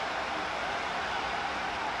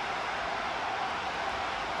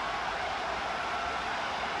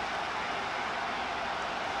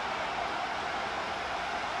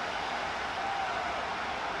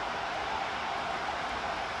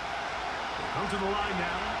 to the line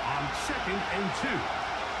now on 2nd and 2.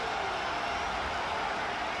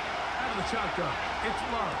 Out of the shotgun, it's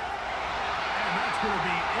Love. And that's going to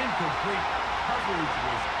be incomplete. Coverage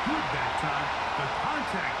was good that time. The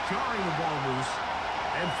contact jarring the ball loose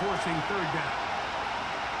and forcing 3rd down.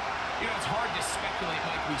 You know, it's hard to speculate,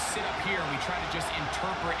 Mike. We sit up here and we try to just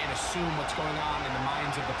interpret and assume what's going on in the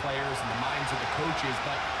minds of the players and the minds of the coaches,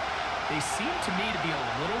 but they seem to me to be a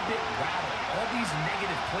little bit rattled. All these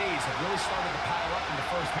negative plays have really started to pile up in the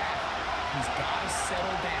first half. He's got to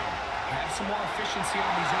settle down, have some more efficiency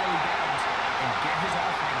on these early downs, and get his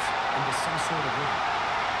offense into some sort of rhythm.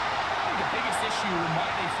 I think the biggest issue in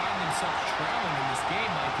why they find themselves trailing in this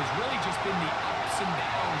game, Mike, has really just been the ups and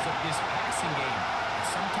downs of this passing game. And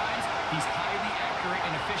sometimes he's highly accurate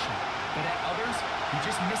and efficient, but at others, he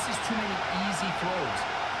just misses too many easy throws.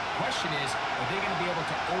 The question is, are they going to be able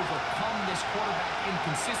to overcome this quarterback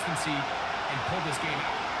inconsistency and pull this game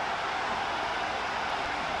out?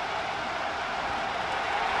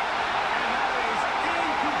 And that is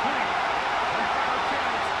incomplete. The final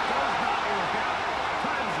chance does not work out.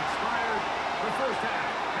 Time has expired. The first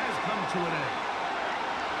half has come to an end.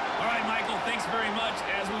 All right, Michael, thanks very much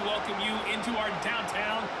as we welcome you into our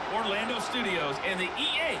downtown Orlando studios and the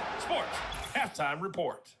EA Sports Halftime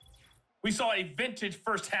Report. We saw a vintage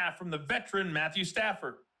first half from the veteran Matthew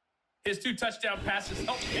Stafford. His 2 touchdown passes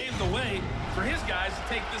helped pave the way for his guys to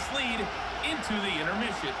take this lead into the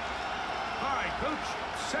intermission. All right, Coach,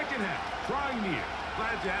 second half, drawing near.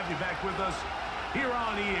 Glad to have you back with us here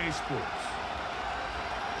on EA Sports.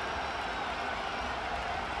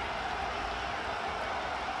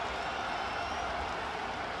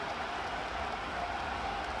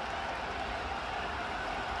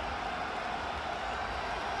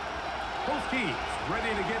 Both teams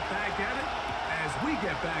ready to get back at it as we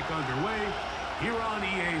get back underway here on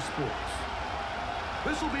EA Sports.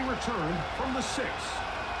 This will be returned from the 6.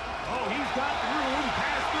 Oh, he's got room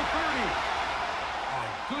past the 30. A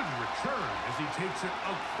good return as he takes it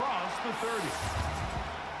across the 30.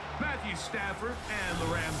 Matthew Stafford and the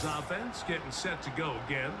Rams offense getting set to go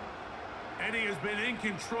again. And he has been in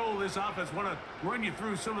control of this offense. Want to run you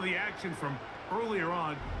through some of the action from earlier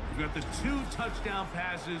on. We've got the 2 touchdown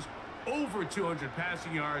passes, over 200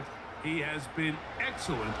 passing yards. He has been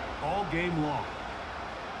excellent all game long.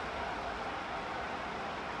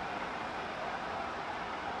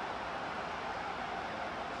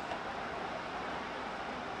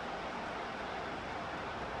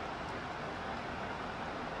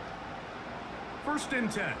 First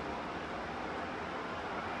and 10.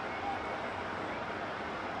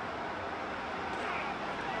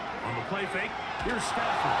 On the play fake, here's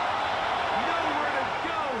Stafford. Nowhere to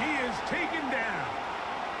go. He is taken down.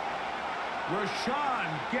 Rashawn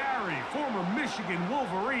Gary, former Michigan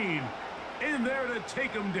Wolverine, in there to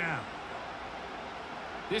take him down.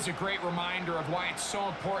 This is a great reminder of why it's so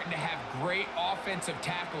important to have great offensive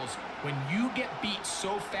tackles. When you get beat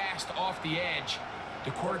so fast off the edge,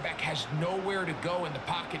 the quarterback has nowhere to go in the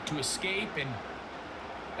pocket to escape, and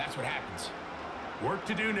that's what happens. Work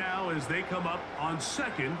to do now as they come up on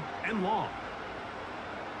 2nd and long.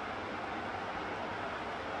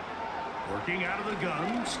 Working out of the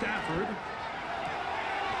gun, Stafford.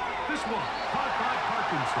 This one, caught by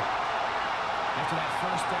Parkinson. After that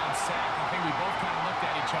first down sack, I think we both kind of looked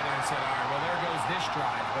at each other and said, all right, well, there goes this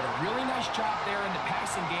drive. But a really nice job there in the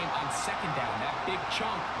passing game on 2nd down. That big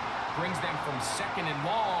chunk brings them from 2nd and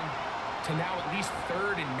long to now at least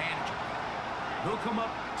 3rd and manageable. They'll come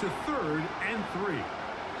up to 3rd and 3.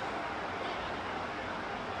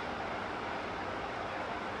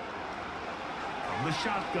 The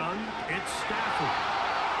shotgun, it's Stafford.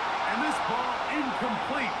 And this ball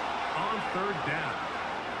incomplete on 3rd down.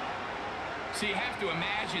 So you have to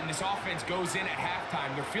imagine this offense goes in at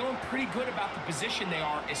halftime. They're feeling pretty good about the position they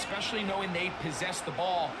are, especially knowing they possess the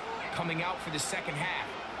ball coming out for the second half.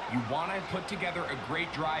 You want to put together a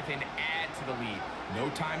great drive and add to the lead. No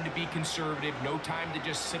time to be conservative, no time to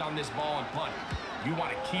just sit on this ball and punt. You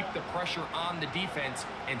want to keep the pressure on the defense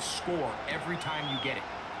and score every time you get it.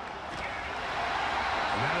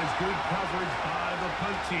 And that is good coverage by the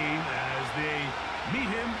punt team as they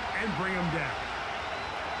meet him and bring him down.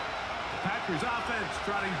 The Packers offense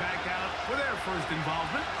trotting back out for their first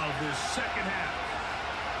involvement of this second half.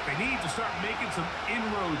 They need to start making some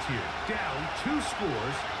inroads here. Down 2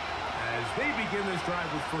 scores as they begin this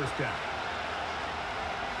drive with first down.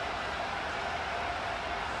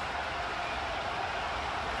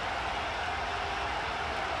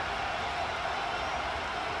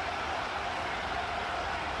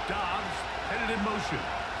 Dobbs headed in motion.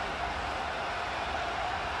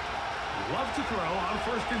 Love to throw on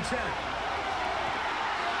 1st and 10.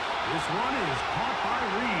 This one is caught by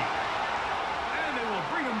Reed. And they will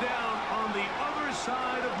bring him down on the other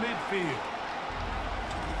side of midfield.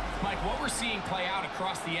 Mike, what we're seeing play out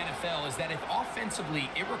across the NFL is that if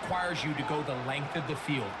offensively it requires you to go the length of the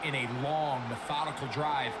field in a long, methodical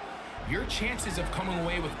drive, your chances of coming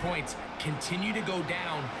away with points continue to go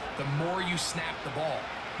down the more you snap the ball.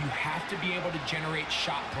 You have to be able to generate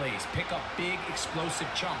shot plays, pick up big, explosive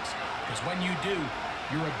chunks, because when you do,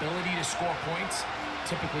 your ability to score points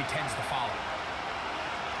typically tends to follow.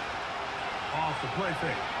 Off the play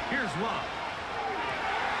fake. Here's Love.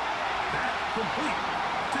 That complete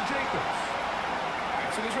to Jacobs. All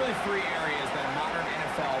right, so there's really three areas that a modern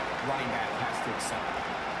NFL running back has to excel at.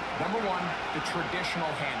 Number one, the traditional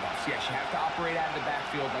handoffs. Yes, you have to operate out of the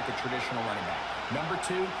backfield like a traditional running back. Number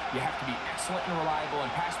two, you have to be excellent and reliable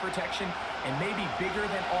in pass protection. And maybe bigger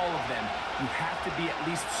than all of them, you have to be at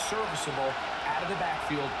least serviceable out of the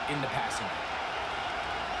backfield in the passing game.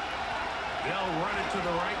 They'll run it to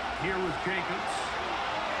the right here with Jacobs.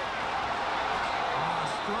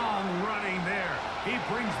 Strong running there. He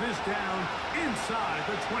brings this down inside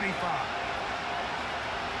the 25.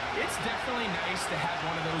 It's definitely nice to have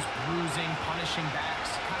one of those bruising, punishing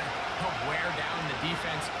backs, kind of help wear down the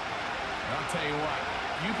defense. And I'll tell you what,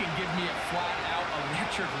 you can give me a flat-out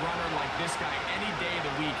electric runner like this guy any day of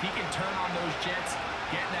the week. He can turn on those jets,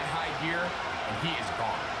 get in that high gear, and he is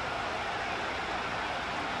gone.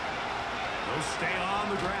 They'll stay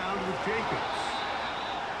on the ground with Jacobs.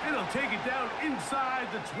 And he'll take it down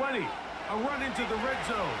inside the 20. A run into the red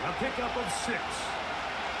zone, a pickup of 6.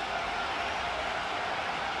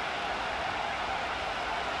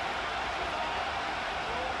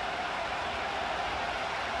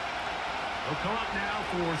 They'll come up now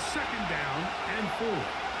for 2nd down and 4.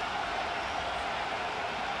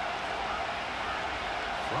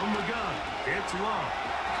 From the gun, it's Love.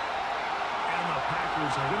 And the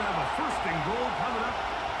Packers are going to have a 1st and goal coming up.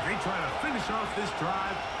 They try to finish off this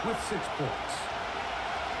drive with 6 points.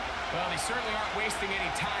 Well, they certainly aren't wasting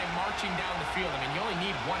any time marching down the field. I mean, you only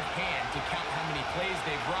need one hand to count how many plays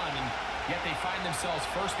they've run, and yet they find themselves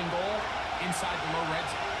 1st and goal inside the low red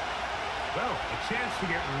zone. Well, a chance to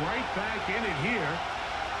get right back in it here.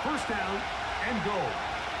 1st down and goal.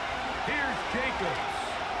 Here's Jacobs.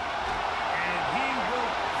 And he will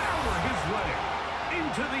power his way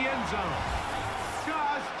into the end zone.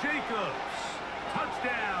 Josh Jacobs.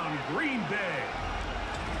 Touchdown, Green Bay.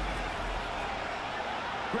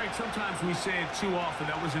 Greg, sometimes we say it too often.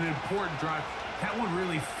 That was an important drive. That one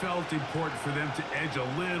really felt important for them to edge a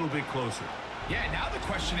little bit closer. Yeah, now the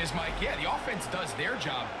question is, Mike, yeah, the offense does their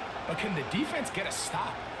job, but can the defense get a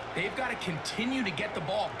stop? They've got to continue to get the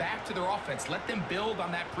ball back to their offense. Let them build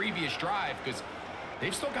on that previous drive because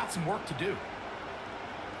they've still got some work to do.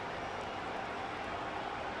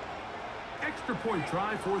 Extra point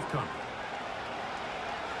try forthcoming.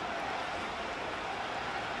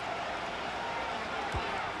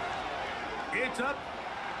 It's up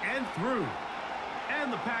and through.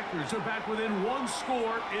 And the Packers are back within 1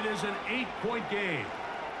 score. It is an 8-point game.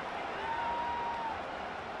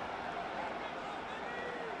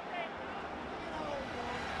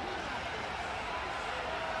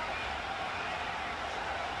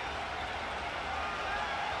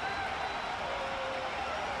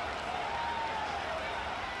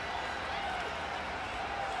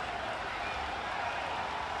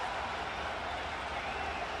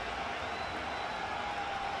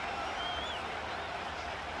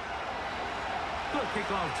 The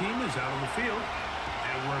kickoff team is out on the field,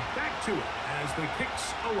 and we're back to it as the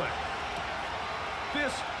kicks away.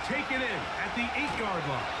 This taken in at the 8-yard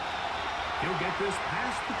line. He'll get this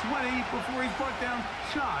past the 20 before he's brought down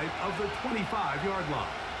shy of the 25-yard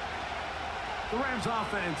line. The Rams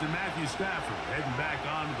offense and Matthew Stafford heading back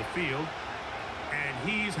onto the field, and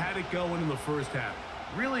he's had it going in the first half.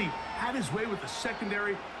 Really had his way with the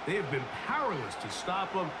secondary. They have been powerless to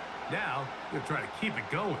stop him. Now they're trying to keep it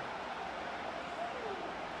going.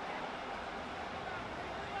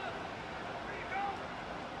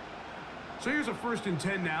 So here's a 1st and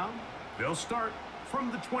 10 now. They'll start from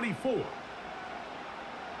the 24.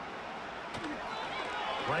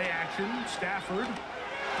 Play action, Stafford. Right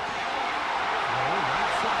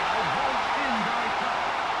side, held in by Cup.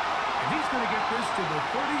 And he's going to get this to the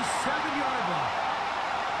 37-yard line.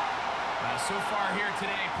 So far here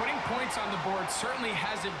today, putting points on the board certainly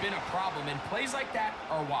hasn't been a problem, and plays like that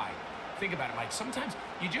are why. Think about it, Mike. Sometimes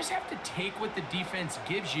you just have to take what the defense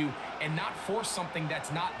gives you and not force something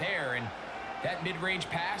that's not there, and that mid-range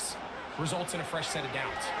pass results in a fresh set of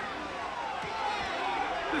downs.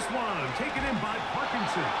 This one taken in by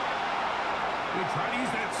Parkinson. They try to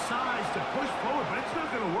use that size to push forward, but it's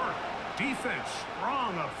not going to work. Defense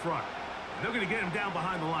strong up front. They're going to get him down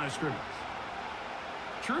behind the line of scrimmage.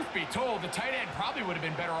 Truth be told, the tight end probably would have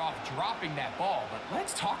been better off dropping that ball. But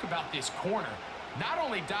let's talk about this corner. Not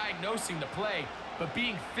only diagnosing the play, but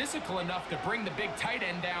being physical enough to bring the big tight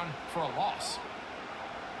end down for a loss.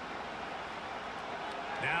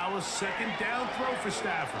 Now a second down throw for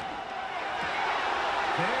Stafford.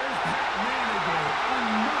 There's Pat Manigault,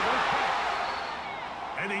 another pick.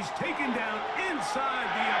 And he's taken down inside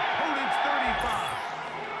the opponent's 35.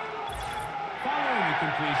 Following the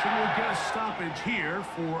completion, we'll get a stoppage here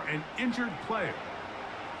for an injured player.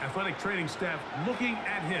 Athletic training staff looking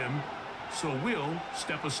at him, so we'll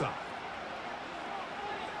step aside.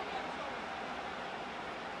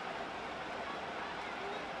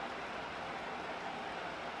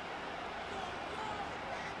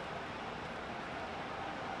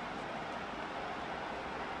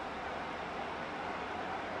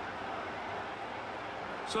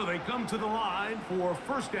 So they come to the line for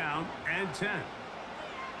first down and 10.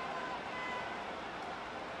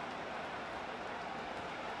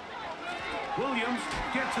 Williams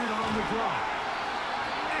gets it on the draw.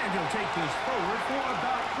 And he'll take this forward for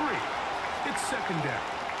about 3. It's second down.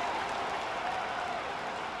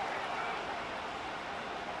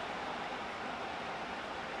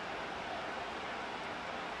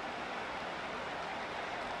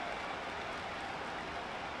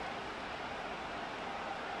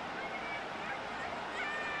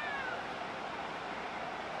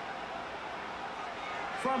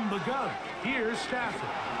 From the gun, here's Stafford.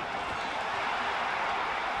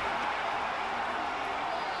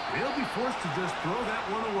 They'll be forced to just throw that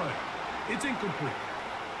one away. It's incomplete.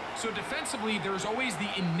 So defensively, there's always the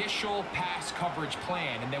initial pass coverage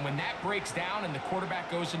plan. And then when that breaks down and the quarterback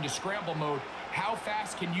goes into scramble mode, how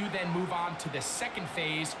fast can you then move on to the second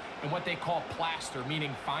phase in what they call plaster,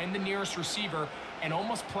 meaning find the nearest receiver and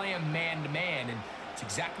almost play him man-to-man. And it's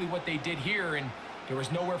exactly what they did here. And there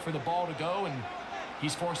was nowhere for the ball to go, and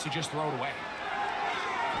he's forced to just throw it away.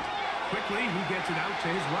 Quickly, he gets it out to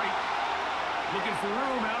his right. Looking for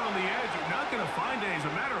room out on the edge. You're not going to find it. As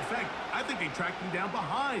a matter of fact, I think they tracked him down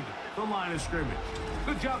behind the line of scrimmage.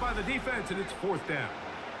 Good job by the defense, and it's fourth down.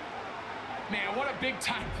 Man, what a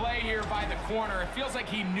big-time play here by the corner. It feels like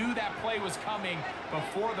he knew that play was coming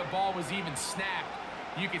before the ball was even snapped.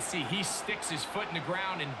 You can see he sticks his foot in the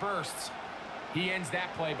ground and bursts. He ends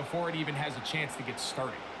that play before it even has a chance to get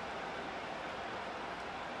started.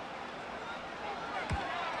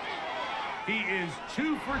 He is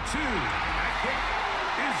 2 for 2. That kick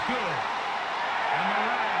is good. And the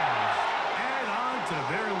Rams add on to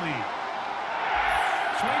their lead.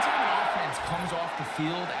 So anytime an offense comes off the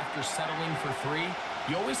field after settling for 3,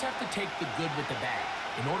 you always have to take the good with the bad.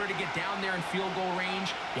 In order to get down there in field goal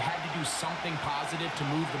range, you had to do something positive to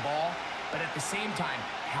move the ball. But at the same time,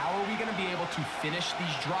 how are we going to be able to finish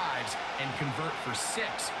these drives and convert for 6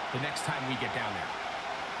 the next time we get down there?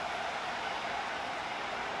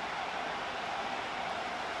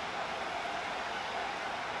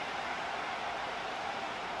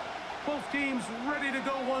 Both teams ready to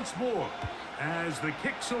go once more as the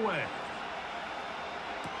kick's away.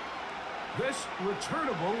 This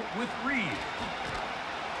returnable with Reed.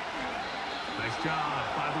 Nice job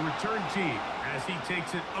by the return team as he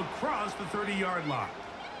takes it across the 30-yard line.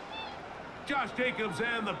 Josh Jacobs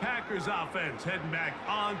and the Packers offense heading back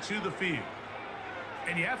onto the field.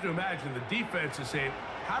 And you have to imagine the defense is saying,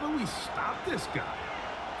 how do we stop this guy?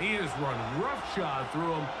 He has run roughshod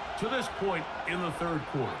through him to this point in the third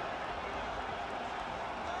quarter.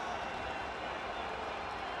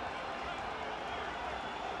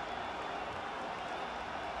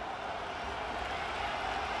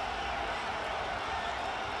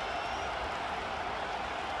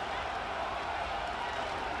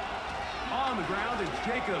 On the ground, it's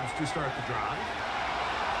Jacobs to start the drive.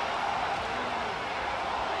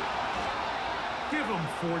 Give him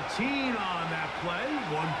 14 on that play.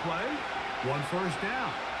 One first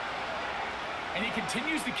down. And he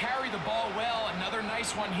continues to carry the ball well. Another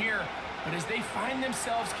nice one here. But as they find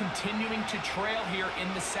themselves continuing to trail here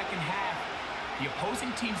in the second half, the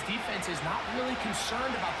opposing team's defense is not really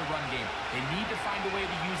concerned about the run game. They need to find a way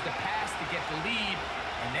to use the pass to get the lead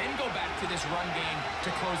and then go back to this run game to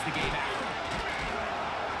close the game out.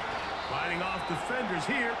 Fighting off defenders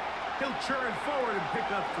here. He'll churn forward and pick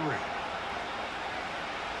up 3.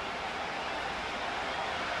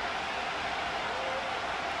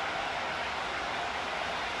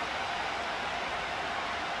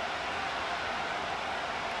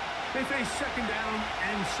 They face second down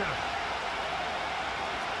and 7.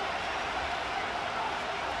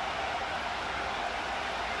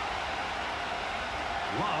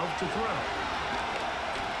 Love to throw.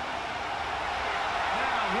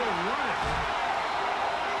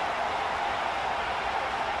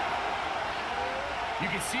 You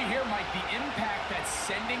can see here, Mike, the impact that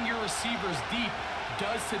sending your receivers deep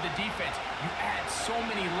does to the defense. You add so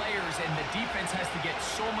many layers, and the defense has to get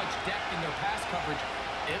so much depth in their pass coverage.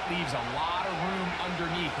 It leaves a lot of room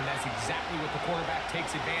underneath, and that's exactly what the quarterback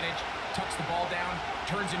takes advantage. Tucks the ball down,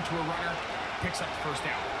 turns into a runner, picks up the first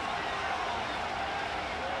down.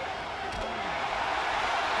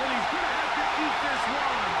 And he's going to have to eat this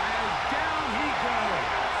one, as down he goes.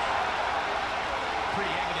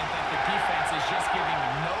 Pretty evident that the defense is just giving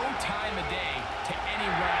no time of day to any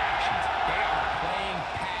run actions. They are playing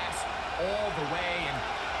pass all the way, and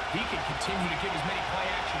he can continue to give as many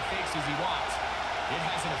play-action fakes as he wants. It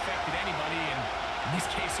hasn't affected anybody, and in this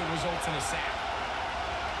case, it results in a sack.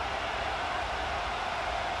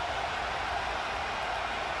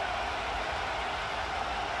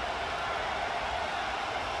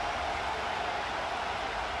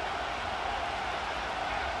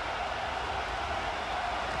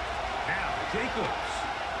 Jacobs.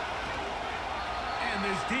 And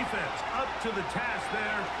this defense up to the task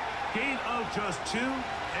there. Gain of just 2,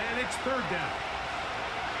 and it's third down.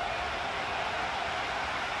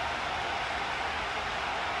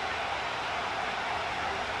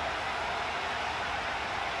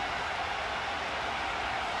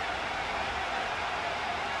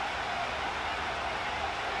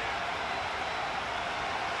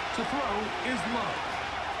 To throw is Love.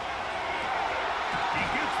 He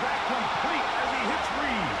gets that complete as he hits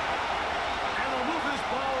Reed. And they'll move this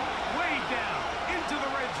ball way down into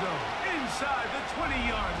the red zone, inside the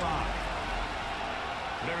 20-yard line.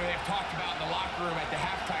 Whatever they've talked about in the locker room at the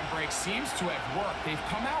halftime break seems to have worked. They've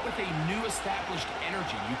come out with a new established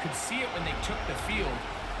energy. You could see it when they took the field.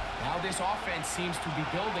 Now this offense seems to be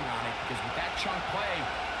building on it, because with that chunk play,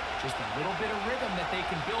 just a little bit of rhythm that they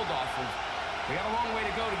can build off of. They got a long way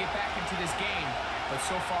to go to get back into this game, but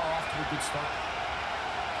so far off to a good start.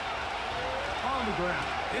 On the ground,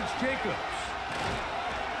 it's Jacobs.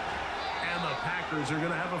 And the Packers are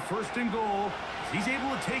going to have a first and goal. He's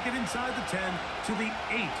able to take it inside the 10 to the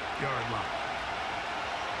 8-yard line.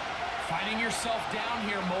 Finding yourself down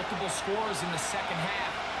here, multiple scores in the second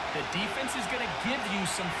half. The defense is going to give you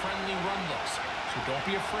some friendly run looks. So don't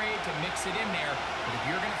be afraid to mix it in there. But if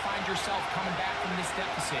you're going to find yourself coming back from this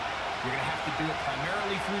deficit, you're going to have to do it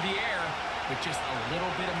primarily through the air with just a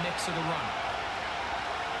little bit of mix of the run.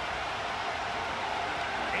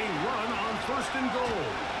 A run on first and goal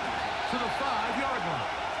to the 5-yard line.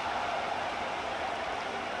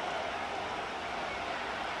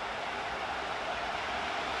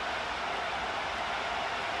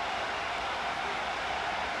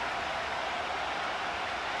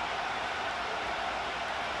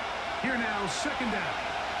 Here now, second down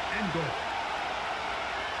and goal.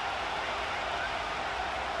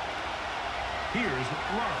 Here's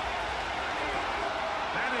Love.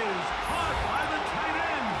 That is caught by the tight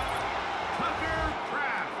end. Tucker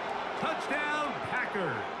Kraft. Touchdown,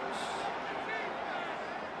 Packers.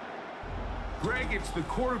 Greg, it's the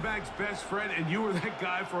quarterback's best friend, and you were that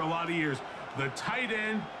guy for a lot of years. The tight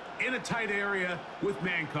end in a tight area with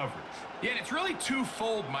man coverage. Yeah, and it's really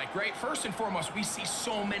twofold, Mike, right? First and foremost, we see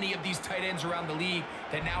so many of these tight ends around the league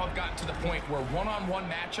that now have gotten to the point where one-on-one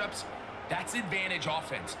matchups, that's advantage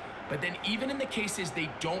offense. But then even in the cases they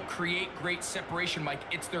don't create great separation, Mike,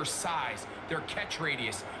 it's their size, their catch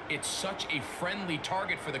radius. It's such a friendly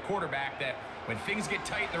target for the quarterback that when things get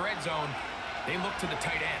tight in the red zone, they look to the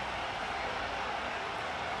tight end.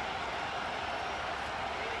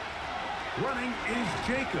 Running is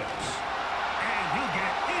Jacobs. And he'll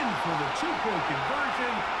get in for the two-point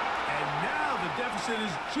conversion. And now the deficit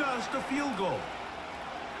is just a field goal.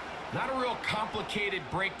 Not a real complicated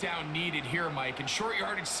breakdown needed here, Mike. In short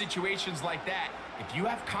yardage situations like that, if you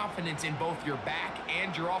have confidence in both your back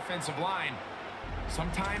and your offensive line,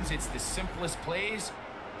 sometimes it's the simplest plays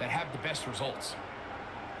that have the best results.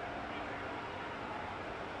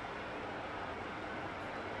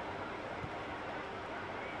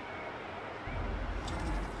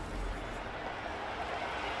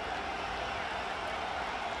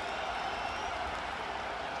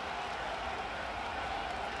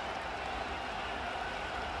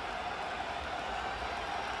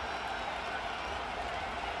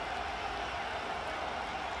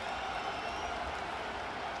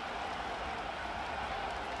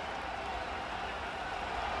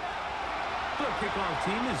 The kickoff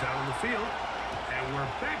team is out on the field, and we're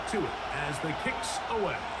back to it as the kick's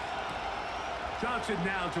away. Johnson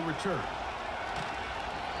now to return.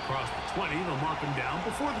 Across the 20, they'll mark him down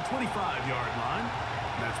before the 25-yard line.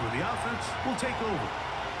 That's where the offense will take over.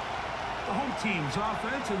 The home team's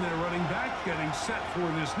offense and their running back getting set for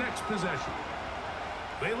this next possession.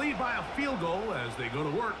 They lead by a field goal as they go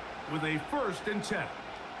to work with a 1st and 10.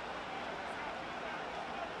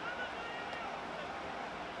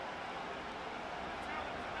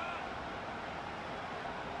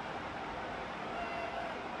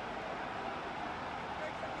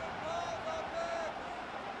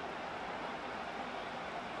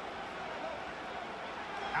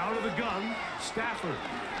 Out of the gun, Stafford.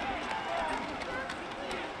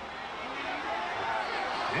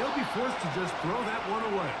 They'll be forced to just throw that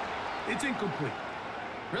one away. It's incomplete.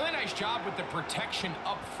 Really nice job with the protection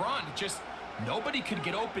up front. Just nobody could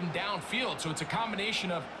get open downfield. So it's a combination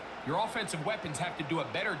of your offensive weapons have to do a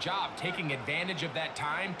better job taking advantage of that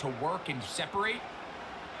time to work and separate.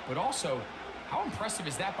 But also, how impressive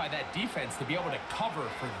is that by that defense to be able to cover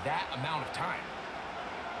for that amount of time?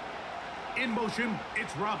 In motion,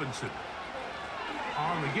 it's Robinson.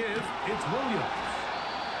 On the give, it's Williams.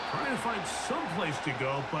 Trying to find some place to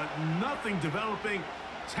go, but nothing developing.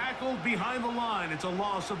 Tackled behind the line. It's a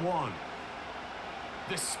loss of 1.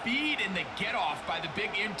 The speed and the get-off by the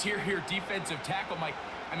big interior defensive tackle, Mike.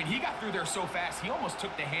 I mean, he got through there so fast, he almost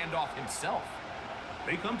took the handoff himself.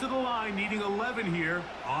 They come to the line needing 11 here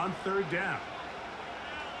on 3rd down.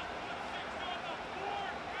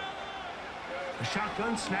 A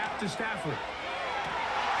shotgun snap to Stafford.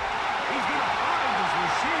 He's going to find his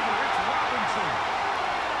receiver. It's Robinson.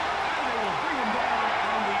 And they will bring him down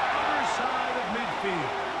on the other side of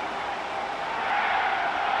midfield.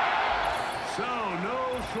 So, no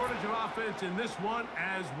shortage of offense in this one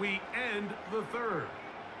as we end the 3rd.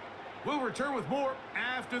 We'll return with more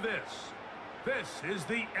after this. This is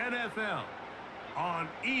the NFL on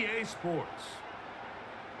EA Sports.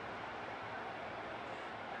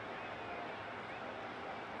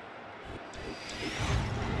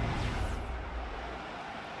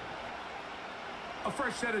 A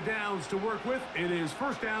fresh set of downs to work with. It is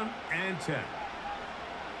 1st down and 10.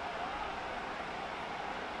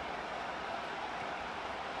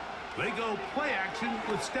 They go play action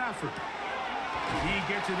with Stafford.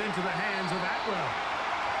 He gets it into the hands of Atwell.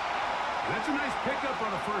 That's a nice pickup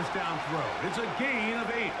on a 1st down throw. It's a gain of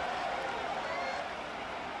 8.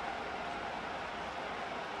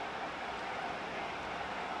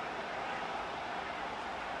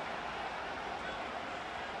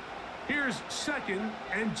 Here's 2nd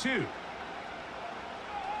and 2.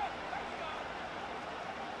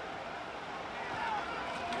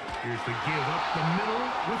 Here's the give up the middle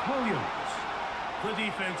with Williams. The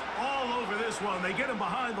defense all over this one. They get him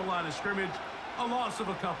behind the line of scrimmage. A loss of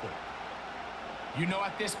a couple. You know,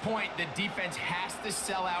 at this point, the defense has to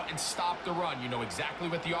sell out and stop the run. You know exactly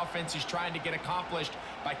what the offense is trying to get accomplished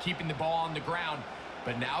by keeping the ball on the ground.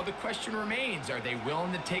 But now the question remains, are they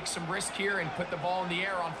willing to take some risk here and put the ball in the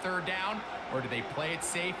air on 3rd down? Or do they play it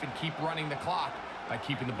safe and keep running the clock by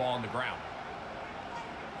keeping the ball on the ground?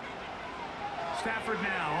 Stafford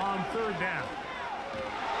now on 3rd down.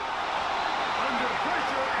 Under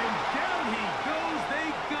pressure, and down he goes. They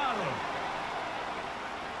got him.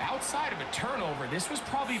 Outside of a turnover, this was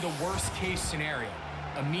probably the worst-case scenario.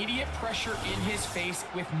 Immediate pressure in his face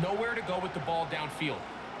with nowhere to go with the ball downfield.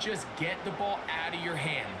 Just get the ball out of your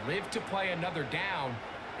hand. Live to play another down.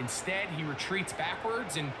 Instead, he retreats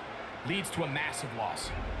backwards and leads to a massive loss.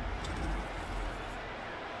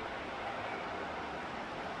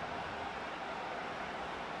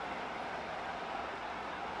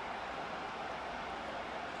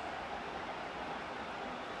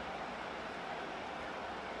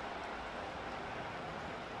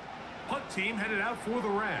 Punt team headed out for the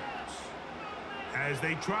Rams as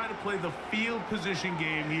they try to play the field position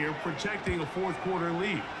game here, protecting a 4th quarter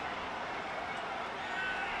lead.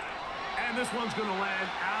 And this one's going to land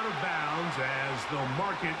out of bounds as they'll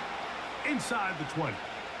mark it inside the 20.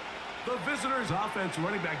 The visitors' offense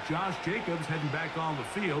running back Josh Jacobs heading back on the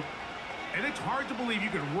field. And it's hard to believe you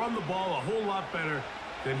can run the ball a whole lot better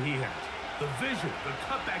than he has. The vision, the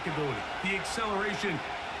cutback ability, the acceleration,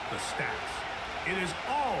 the stats. It has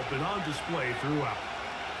all been on display throughout.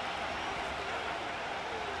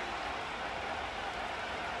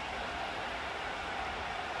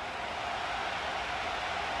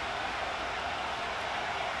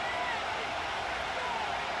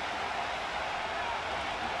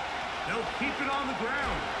 They'll keep it on the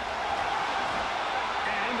ground.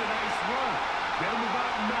 And a nice run. Get him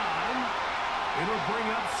about 9. It'll bring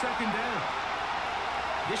up 2nd down.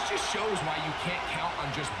 This just shows why you can't count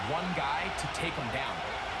on just one guy to take him down.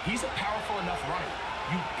 He's a powerful enough runner.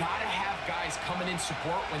 You've got to have guys coming in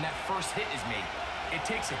support when that first hit is made. It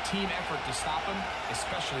takes a team effort to stop him,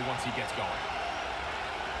 especially once he gets going.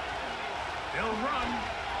 They'll run.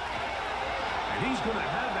 And he's going to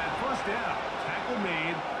have that 1st down. Tackle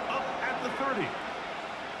made up at the 30.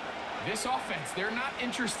 This offense, they're not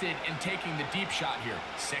interested in taking the deep shot here.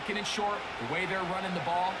 Second and short, the way they're running the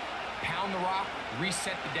ball, pound the rock,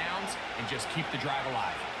 reset the downs, and just keep the drive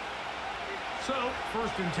alive. So,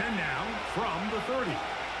 1st and 10 now from the 30.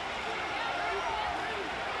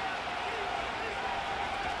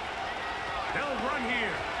 They'll run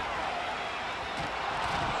here.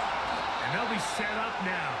 And they'll be set up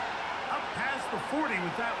now. Up past the 40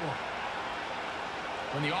 with that one.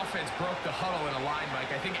 When the offense broke the huddle in a line,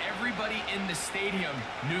 Mike, I think everybody in the stadium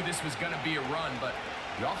knew this was going to be a run, but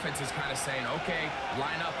the offense is kind of saying, okay,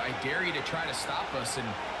 line up, I dare you to try to stop us, and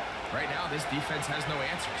right now this defense has no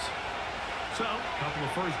answers. So, a couple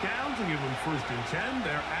of first downs and give them 1st and 10.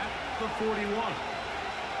 They're at the 41.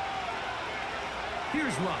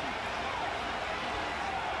 Here's Luck.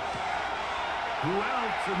 Who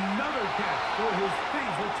else? Another catch for his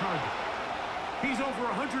favorite target. He's over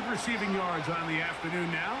 100 receiving yards on the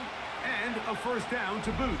afternoon now, and a 1st down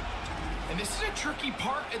to boot. And this is a tricky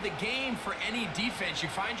part of the game for any defense. You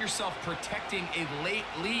find yourself protecting a late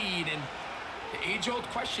lead, and the age-old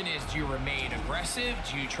question is, do you remain aggressive?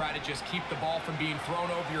 Do you try to just keep the ball from being thrown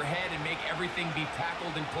over your head and make everything be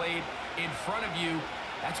tackled and played in front of you?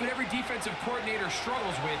 That's what every defensive coordinator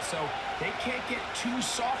struggles with, so they can't get too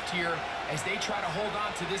soft here as they try to hold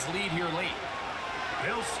on to this lead here late.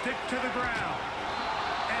 They'll stick to the ground.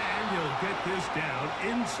 And he'll get this down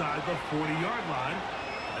inside the 40-yard line.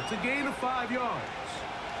 That's a gain of 5 yards.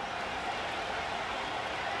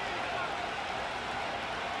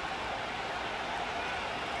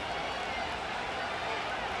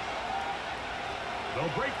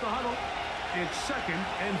 They'll break the huddle. It's 2nd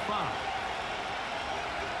and 5.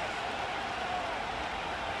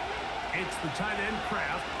 It's the tight end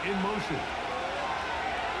Kraft in motion.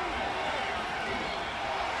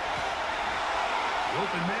 The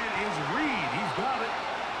open man is Reed. He's got it.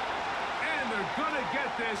 And they're going to get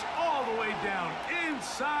this all the way down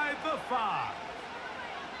inside the 5.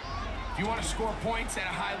 If you want to score points at a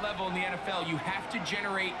high level in the NFL, you have to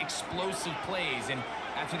generate explosive plays. And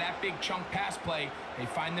after that big chunk pass play, they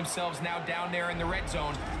find themselves now down there in the red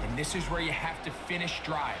zone. And this is where you have to finish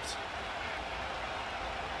drives.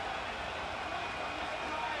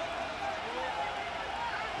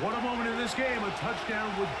 What a moment in this game. A touchdown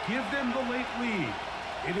would give them the late lead.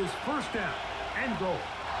 It is 1st down and goal.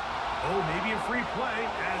 Oh, maybe a free play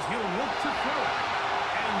as he'll look to throw it.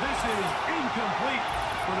 And this is incomplete.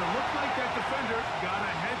 But it looked like that defender got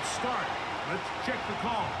a head start. Let's check the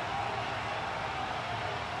call.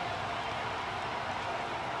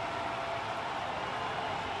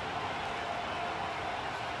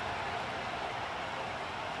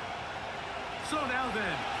 So now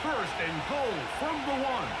then, 1st and goal from the 1.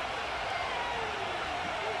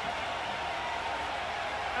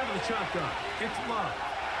 Out of the shotgun, it's Love.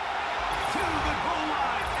 To the goal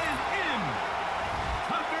line and in.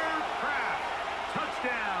 Tucker Kraft.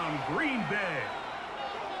 Touchdown, Green Bay.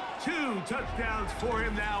 2 touchdowns for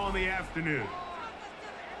him now on the afternoon.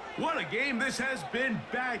 What a game this has been.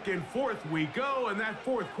 Back and forth we go, and that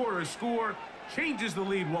 4th quarter score changes the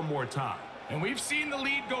lead one more time. And we've seen the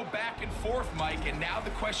lead go back and forth, Mike, and now the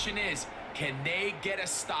question is, can they get a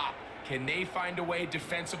stop? Can they find a way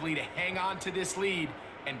defensively to hang on to this lead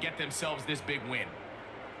and get themselves this big win?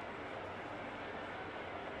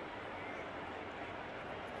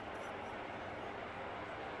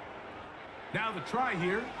 Now the try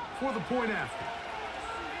here for the point after.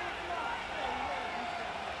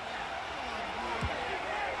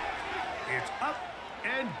 It's up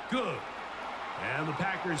and good. And the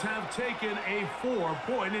Packers have taken a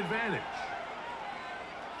 4-point advantage.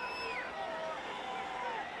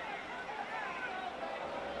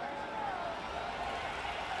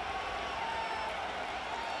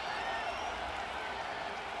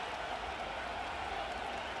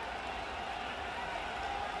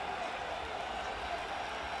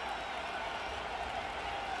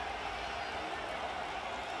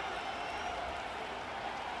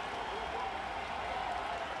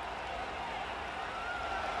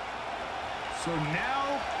 So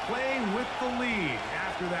now playing with the lead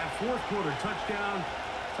after that 4th quarter touchdown.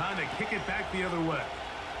 Time to kick it back the other way.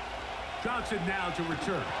 Johnson now to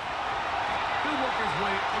return. He'll work his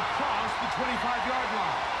way across the 25-yard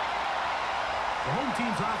line. The home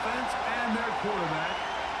team's offense and their quarterback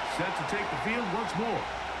set to take the field once more.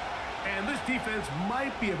 And this defense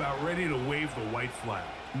might be about ready to wave the white flag.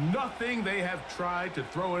 Nothing they have tried to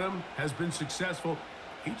throw at him has been successful.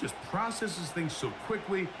 He just processes things so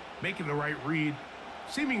quickly, making the right read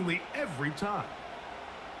seemingly every time.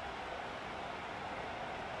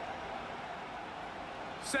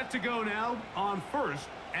 Set to go now on 1st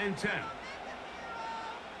and 10.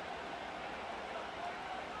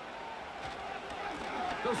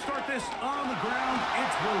 They'll start this on the ground.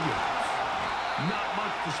 It's Williams. Not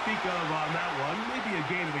much to speak of on that one. Maybe a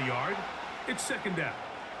gain of a yard. It's second down.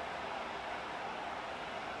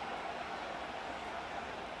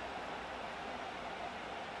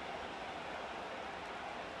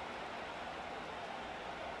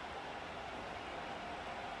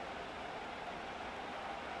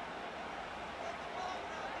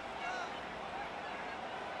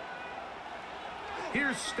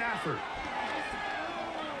 Here's Stafford.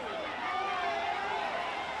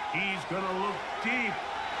 He's going to look deep.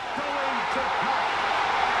 Going to cut.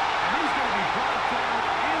 And he's going to be brought down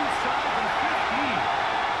inside the 15.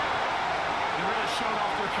 They really showed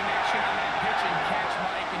off their connection on that pitch and catch,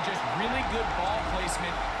 Mike, and just really good ball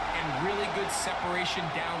placement and really good separation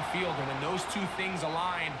downfield. And when those two things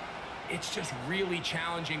align, it's just really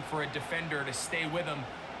challenging for a defender to stay with them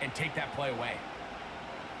and take that play away.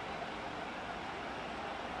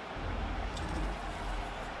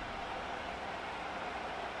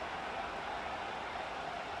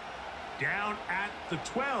 Down at the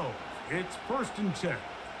 12. It's first and 10.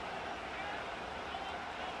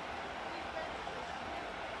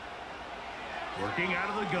 Working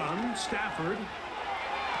out of the gun, Stafford.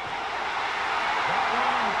 That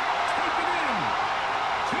one taken in.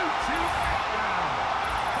 2-2 touchdown.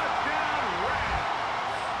 Touchdown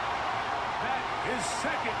Rams. That is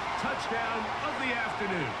second touchdown of the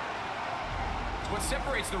afternoon. What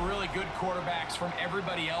separates the really good quarterbacks from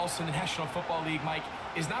everybody else in the National Football League, Mike,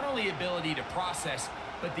 is not only ability to process,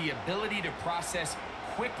 but the ability to process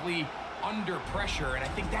quickly under pressure. And I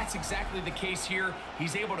think that's exactly the case here.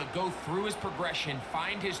 He's able to go through his progression,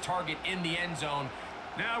 find his target in the end zone.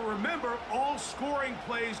 Now remember, all scoring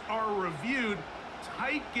plays are reviewed.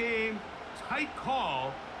 Tight game, tight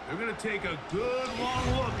call. They're going to take a good long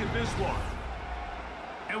look at this one.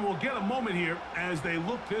 And we'll get a moment here as they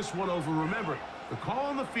look this one over. Remember, the call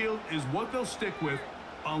on the field is what they'll stick with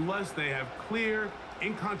unless they have clear,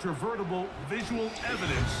 incontrovertible visual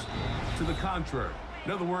evidence to the contrary.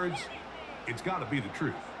 In other words, it's got to be the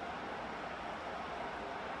truth.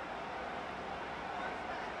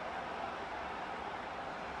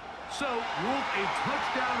 So, ruled a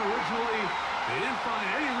touchdown originally. They didn't find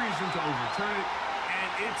any reason to overturn it, and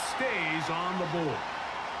it stays on the board.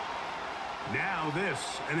 Now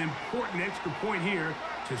this, an important extra point here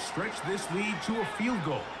to stretch this lead to a field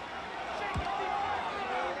goal.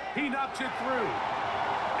 He knocks it through.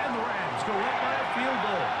 And the Rams go up by a field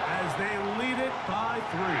goal as they lead it by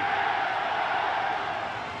 3.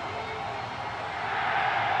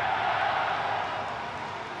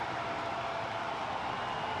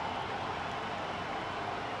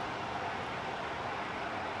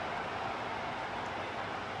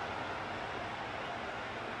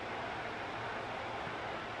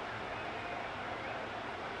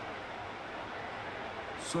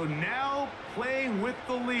 So now playing with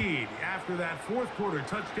the lead after that fourth quarter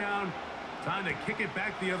touchdown. Time to kick it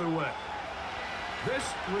back the other way. This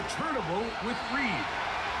returnable with Reed.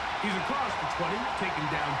 He's across the 20, taken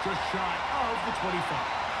down just shy of the 25.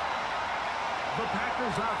 The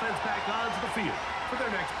Packers offense back onto the field for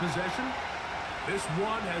their next possession. This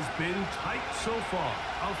one has been tight so far.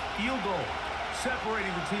 A field goal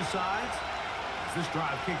separating the two sides as this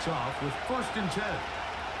drive kicks off with first and 10.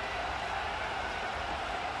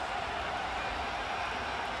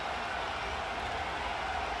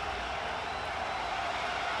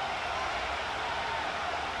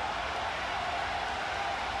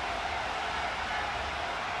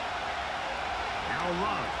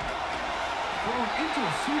 Love. Thrown into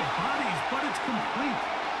a sea of bodies, but it's complete.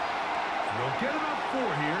 And they'll get about 4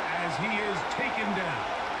 here as he is taken down.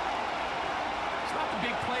 It's not the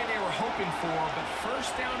big play they were hoping for, but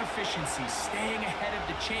first down efficiency, staying ahead of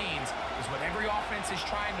the chains, is what every offense is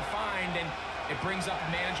trying to find, and it brings up a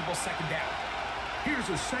manageable second down. Here's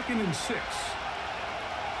a 2nd and 6.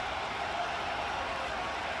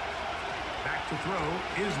 Back to throw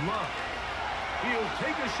is Love. He'll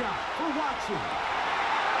take a shot for Watson.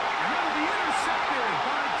 And that'll be intercepted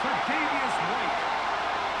by Tre'Davious White.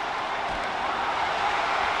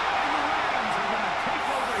 And the Rams are going to take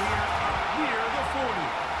over here near the 40.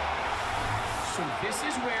 So this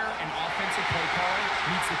is where an offensive play caller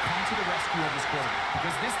needs to come to the rescue of his quarterback.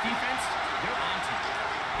 Because this defense, they're on to you.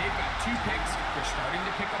 They've got 2 picks. They're starting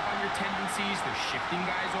to pick up on your tendencies. They're shifting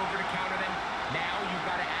guys over to counter them. Now you've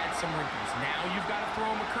got to add some wrinkles. Now you've got to throw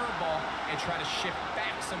them a curveball and try to shift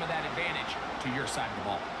back some of that advantage to your side of the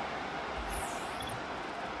ball.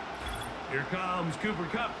 Here comes Cooper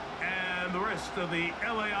Kupp and the rest of the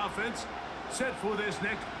LA offense set for this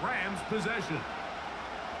next Rams possession.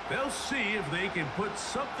 They'll see if they can put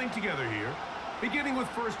something together here, beginning with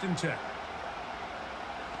first and 10.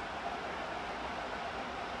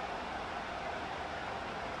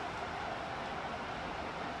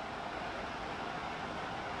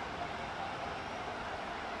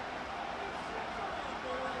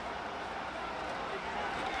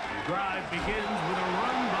 Drive begins with a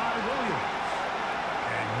run by Williams.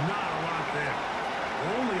 And not a lot there.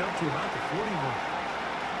 Only up to about the 41.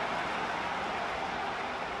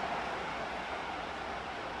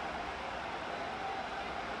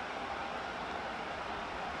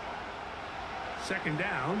 Second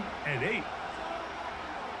down and 8.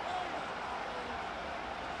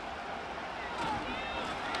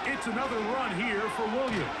 It's another run here for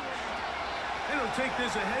Williams. And he'll take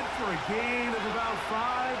this ahead for a gain of about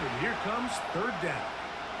 5, and here comes third down.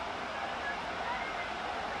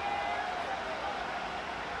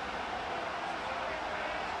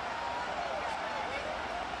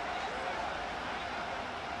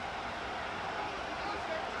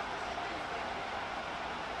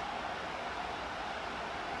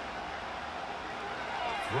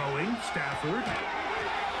 Throwing, Stafford.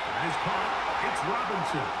 That is caught. It's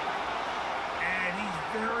Robinson. And he's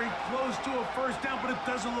very close to a first down, but it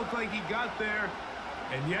doesn't look like he got there.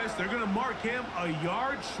 And yes, they're going to mark him a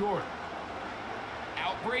yard short.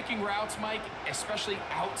 Outbreaking routes, Mike, especially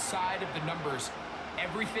outside of the numbers,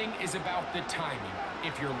 everything is about the timing.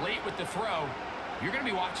 If you're late with the throw, you're going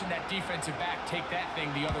to be watching that defensive back take that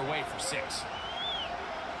thing the other way for 6.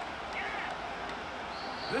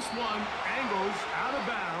 This one angles out of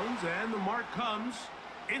bounds, and the mark comes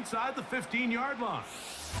inside the 15-yard line.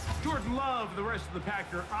 Jordan Love, the rest of the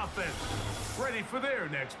Packer offense, ready for their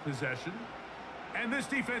next possession. And this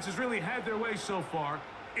defense has really had their way so far,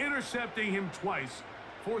 intercepting him twice,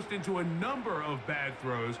 forced into a number of bad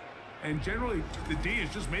throws, and generally the D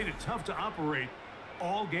has just made it tough to operate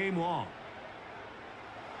all game long.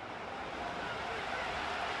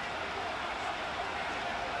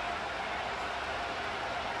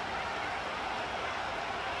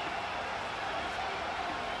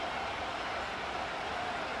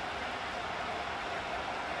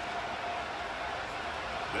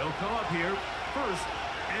 They'll come up here, 1st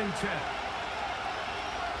and 10.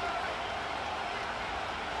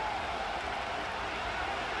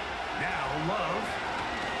 Now Love.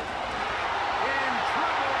 In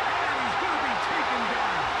trouble, and he's going to be taken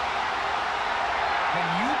down. When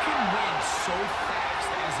you can win so fast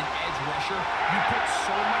as an edge rusher, you put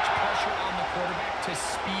so much pressure on the quarterback to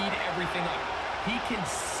speed everything up. He can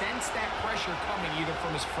sense that pressure coming either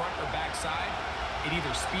from his front or back side. It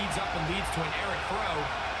either speeds up and leads to an errant throw,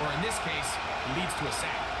 or in this case, leads to a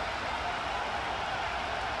sack.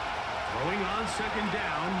 Throwing on 2nd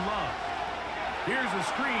down, Love. Here's a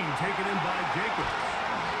screen taken in by Jacobs.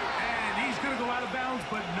 And he's going to go out of bounds,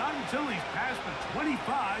 but not until he's past the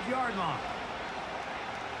 25-yard line.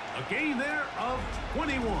 A gain there of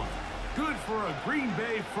 21. Good for a Green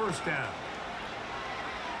Bay first down.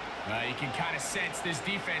 You can kind of sense this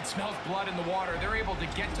defense smells blood in the water. They're able to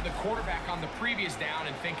get to the quarterback on the previous down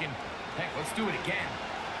and thinking, heck, let's do it again.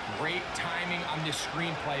 Great timing on this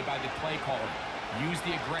screenplay by the play caller. Use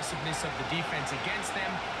the aggressiveness of the defense against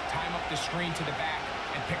them, time up the screen to the back,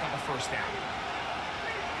 and pick up a first down.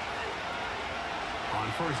 On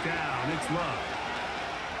 1st down, it's Love.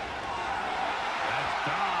 That's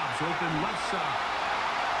Dobbs open left side.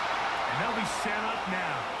 And they'll be set up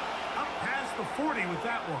now. Up past the 40 with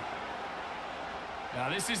that one. Now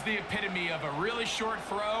this is the epitome of a really short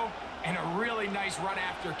throw and a really nice run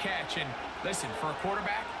after catch. And listen, for a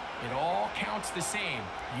quarterback, it all counts the same.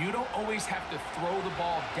 You don't always have to throw the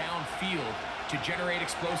ball downfield to generate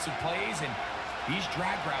explosive plays, and these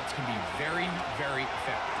drag routes can be very, very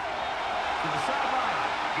effective. To the sideline,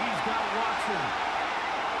 he's got Watson.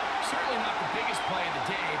 Certainly not the biggest play of the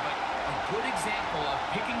day, but a good example of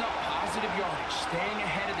picking up positive yardage, staying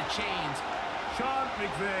ahead of the chains. Sean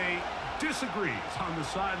McVay disagrees on the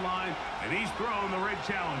sideline, and he's throwing the red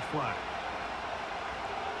challenge flag.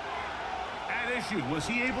 At issue, was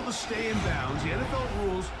he able to stay in bounds? The NFL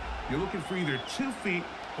rules, you're looking for either 2 feet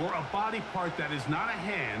or a body part that is not a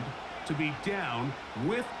hand to be down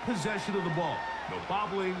with possession of the ball. No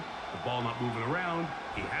bobbling, the ball not moving around.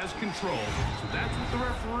 He has control, so that's what the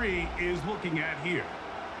referee is looking at here.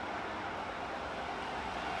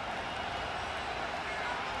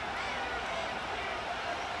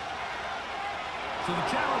 So the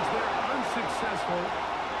challenge there unsuccessful,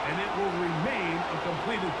 and it will remain a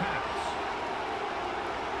completed pass.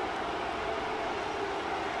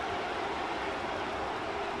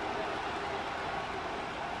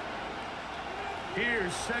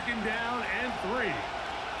 Here's 2nd down and 3.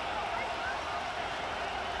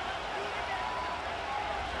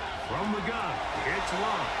 From the gun, it's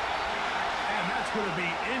Love. And that's going to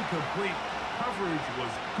be incomplete. Coverage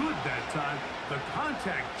was good that time. The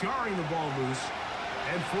contact jarring the ball loose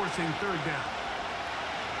and forcing 3rd down.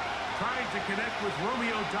 Trying to connect with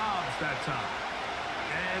Romeo Doubs that time.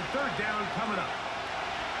 And 3rd down coming up.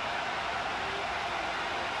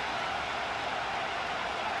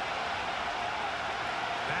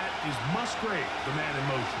 is Musgrave, the man in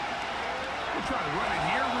motion. We'll try to run it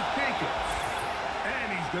here with Jacobs.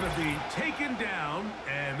 And he's going to be taken down,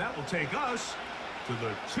 and that will take us to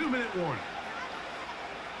the 2-minute warning.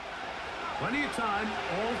 Plenty of time,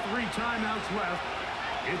 all 3 timeouts left.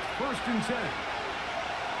 It's 1st and 10.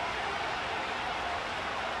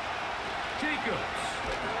 Jacobs.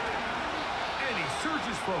 And he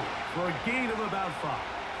surges forward for a gain of about 5.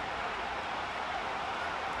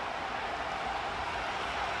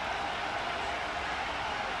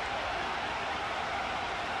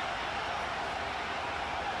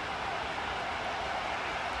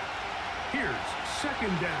 Here's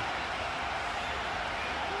 2nd down.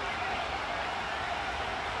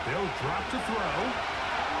 They'll drop to throw.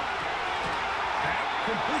 Back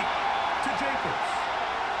complete to Jacobs.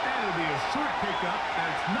 And it'll be a short pickup.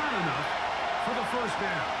 That's not enough for the 1st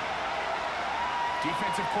down.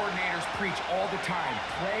 Defensive coordinators preach all the time,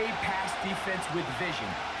 play pass defense with vision.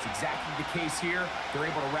 It's exactly the case here. They're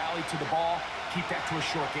able to rally to the ball, keep that to a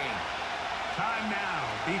short gain. Time now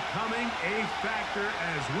becoming a factor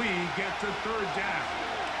as we get to 3rd down.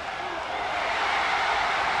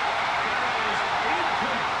 That is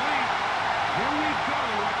incomplete. Here we go.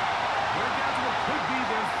 We're down to what could be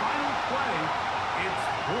their final play. It's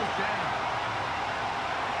 4th down.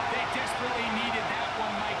 They desperately needed that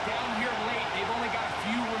one, Mike. Down here late, they've only got a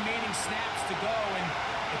few remaining snaps to go, and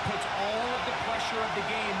it puts all of the pressure of the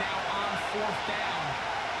game now on 4th down.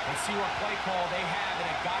 Let's see what play call they have in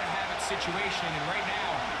a gotta-have-it situation. And right now,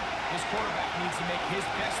 this quarterback needs to make his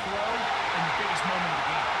best throw in the biggest moment of the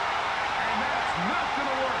game. And that's not going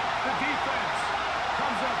to work. The defense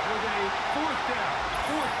comes up with a 4th down,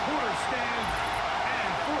 4th quarter stand, and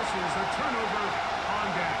forces a turnover on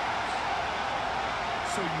downs.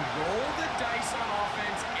 So you roll the dice on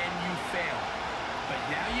offense and you fail. But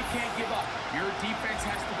now you can't give up. Your defense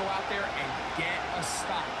has to go out there and get a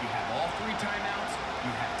stop. You have all 3 timeouts.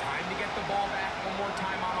 You have time to get the ball back one more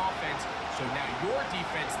time on offense. So now your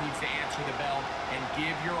defense needs to answer the bell and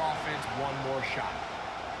give your offense one more shot.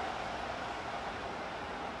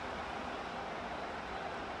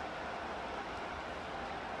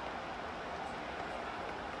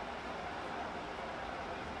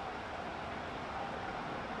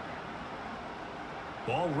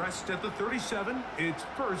 Ball rests at the 37. It's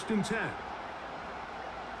 1st and 10.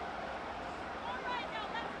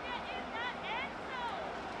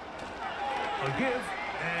 A give,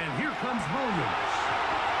 and here comes Williams.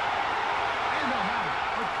 And they'll have it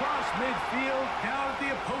across midfield, down at the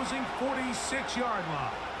opposing 46-yard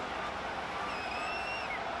line.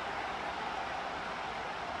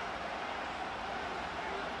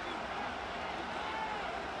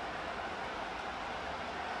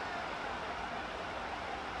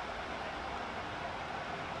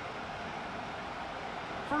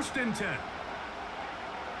 First and 10.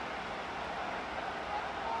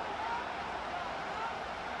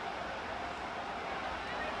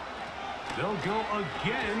 They'll go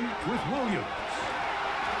again with Williams.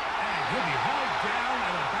 And he'll be hauled down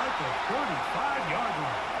at about the 35-yard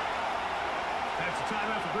line. That's a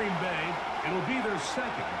timeout for Green Bay. It'll be their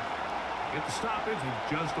 2nd. Get the stoppage with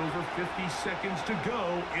just over 50 seconds to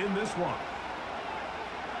go in this one.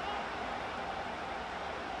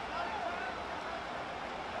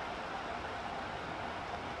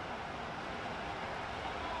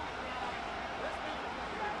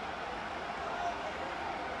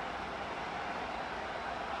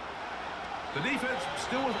 The defense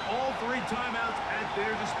still with all 3 timeouts at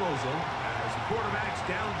their disposal as the quarterback's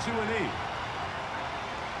down to a knee.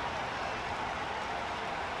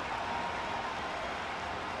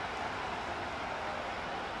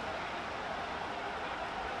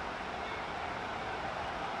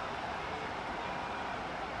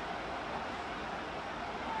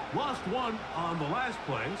 Lost 1 on the last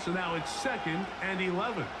play, so now it's 2nd and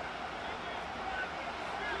 11.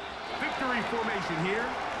 Victory formation here,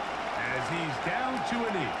 as he's down to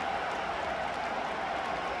a knee.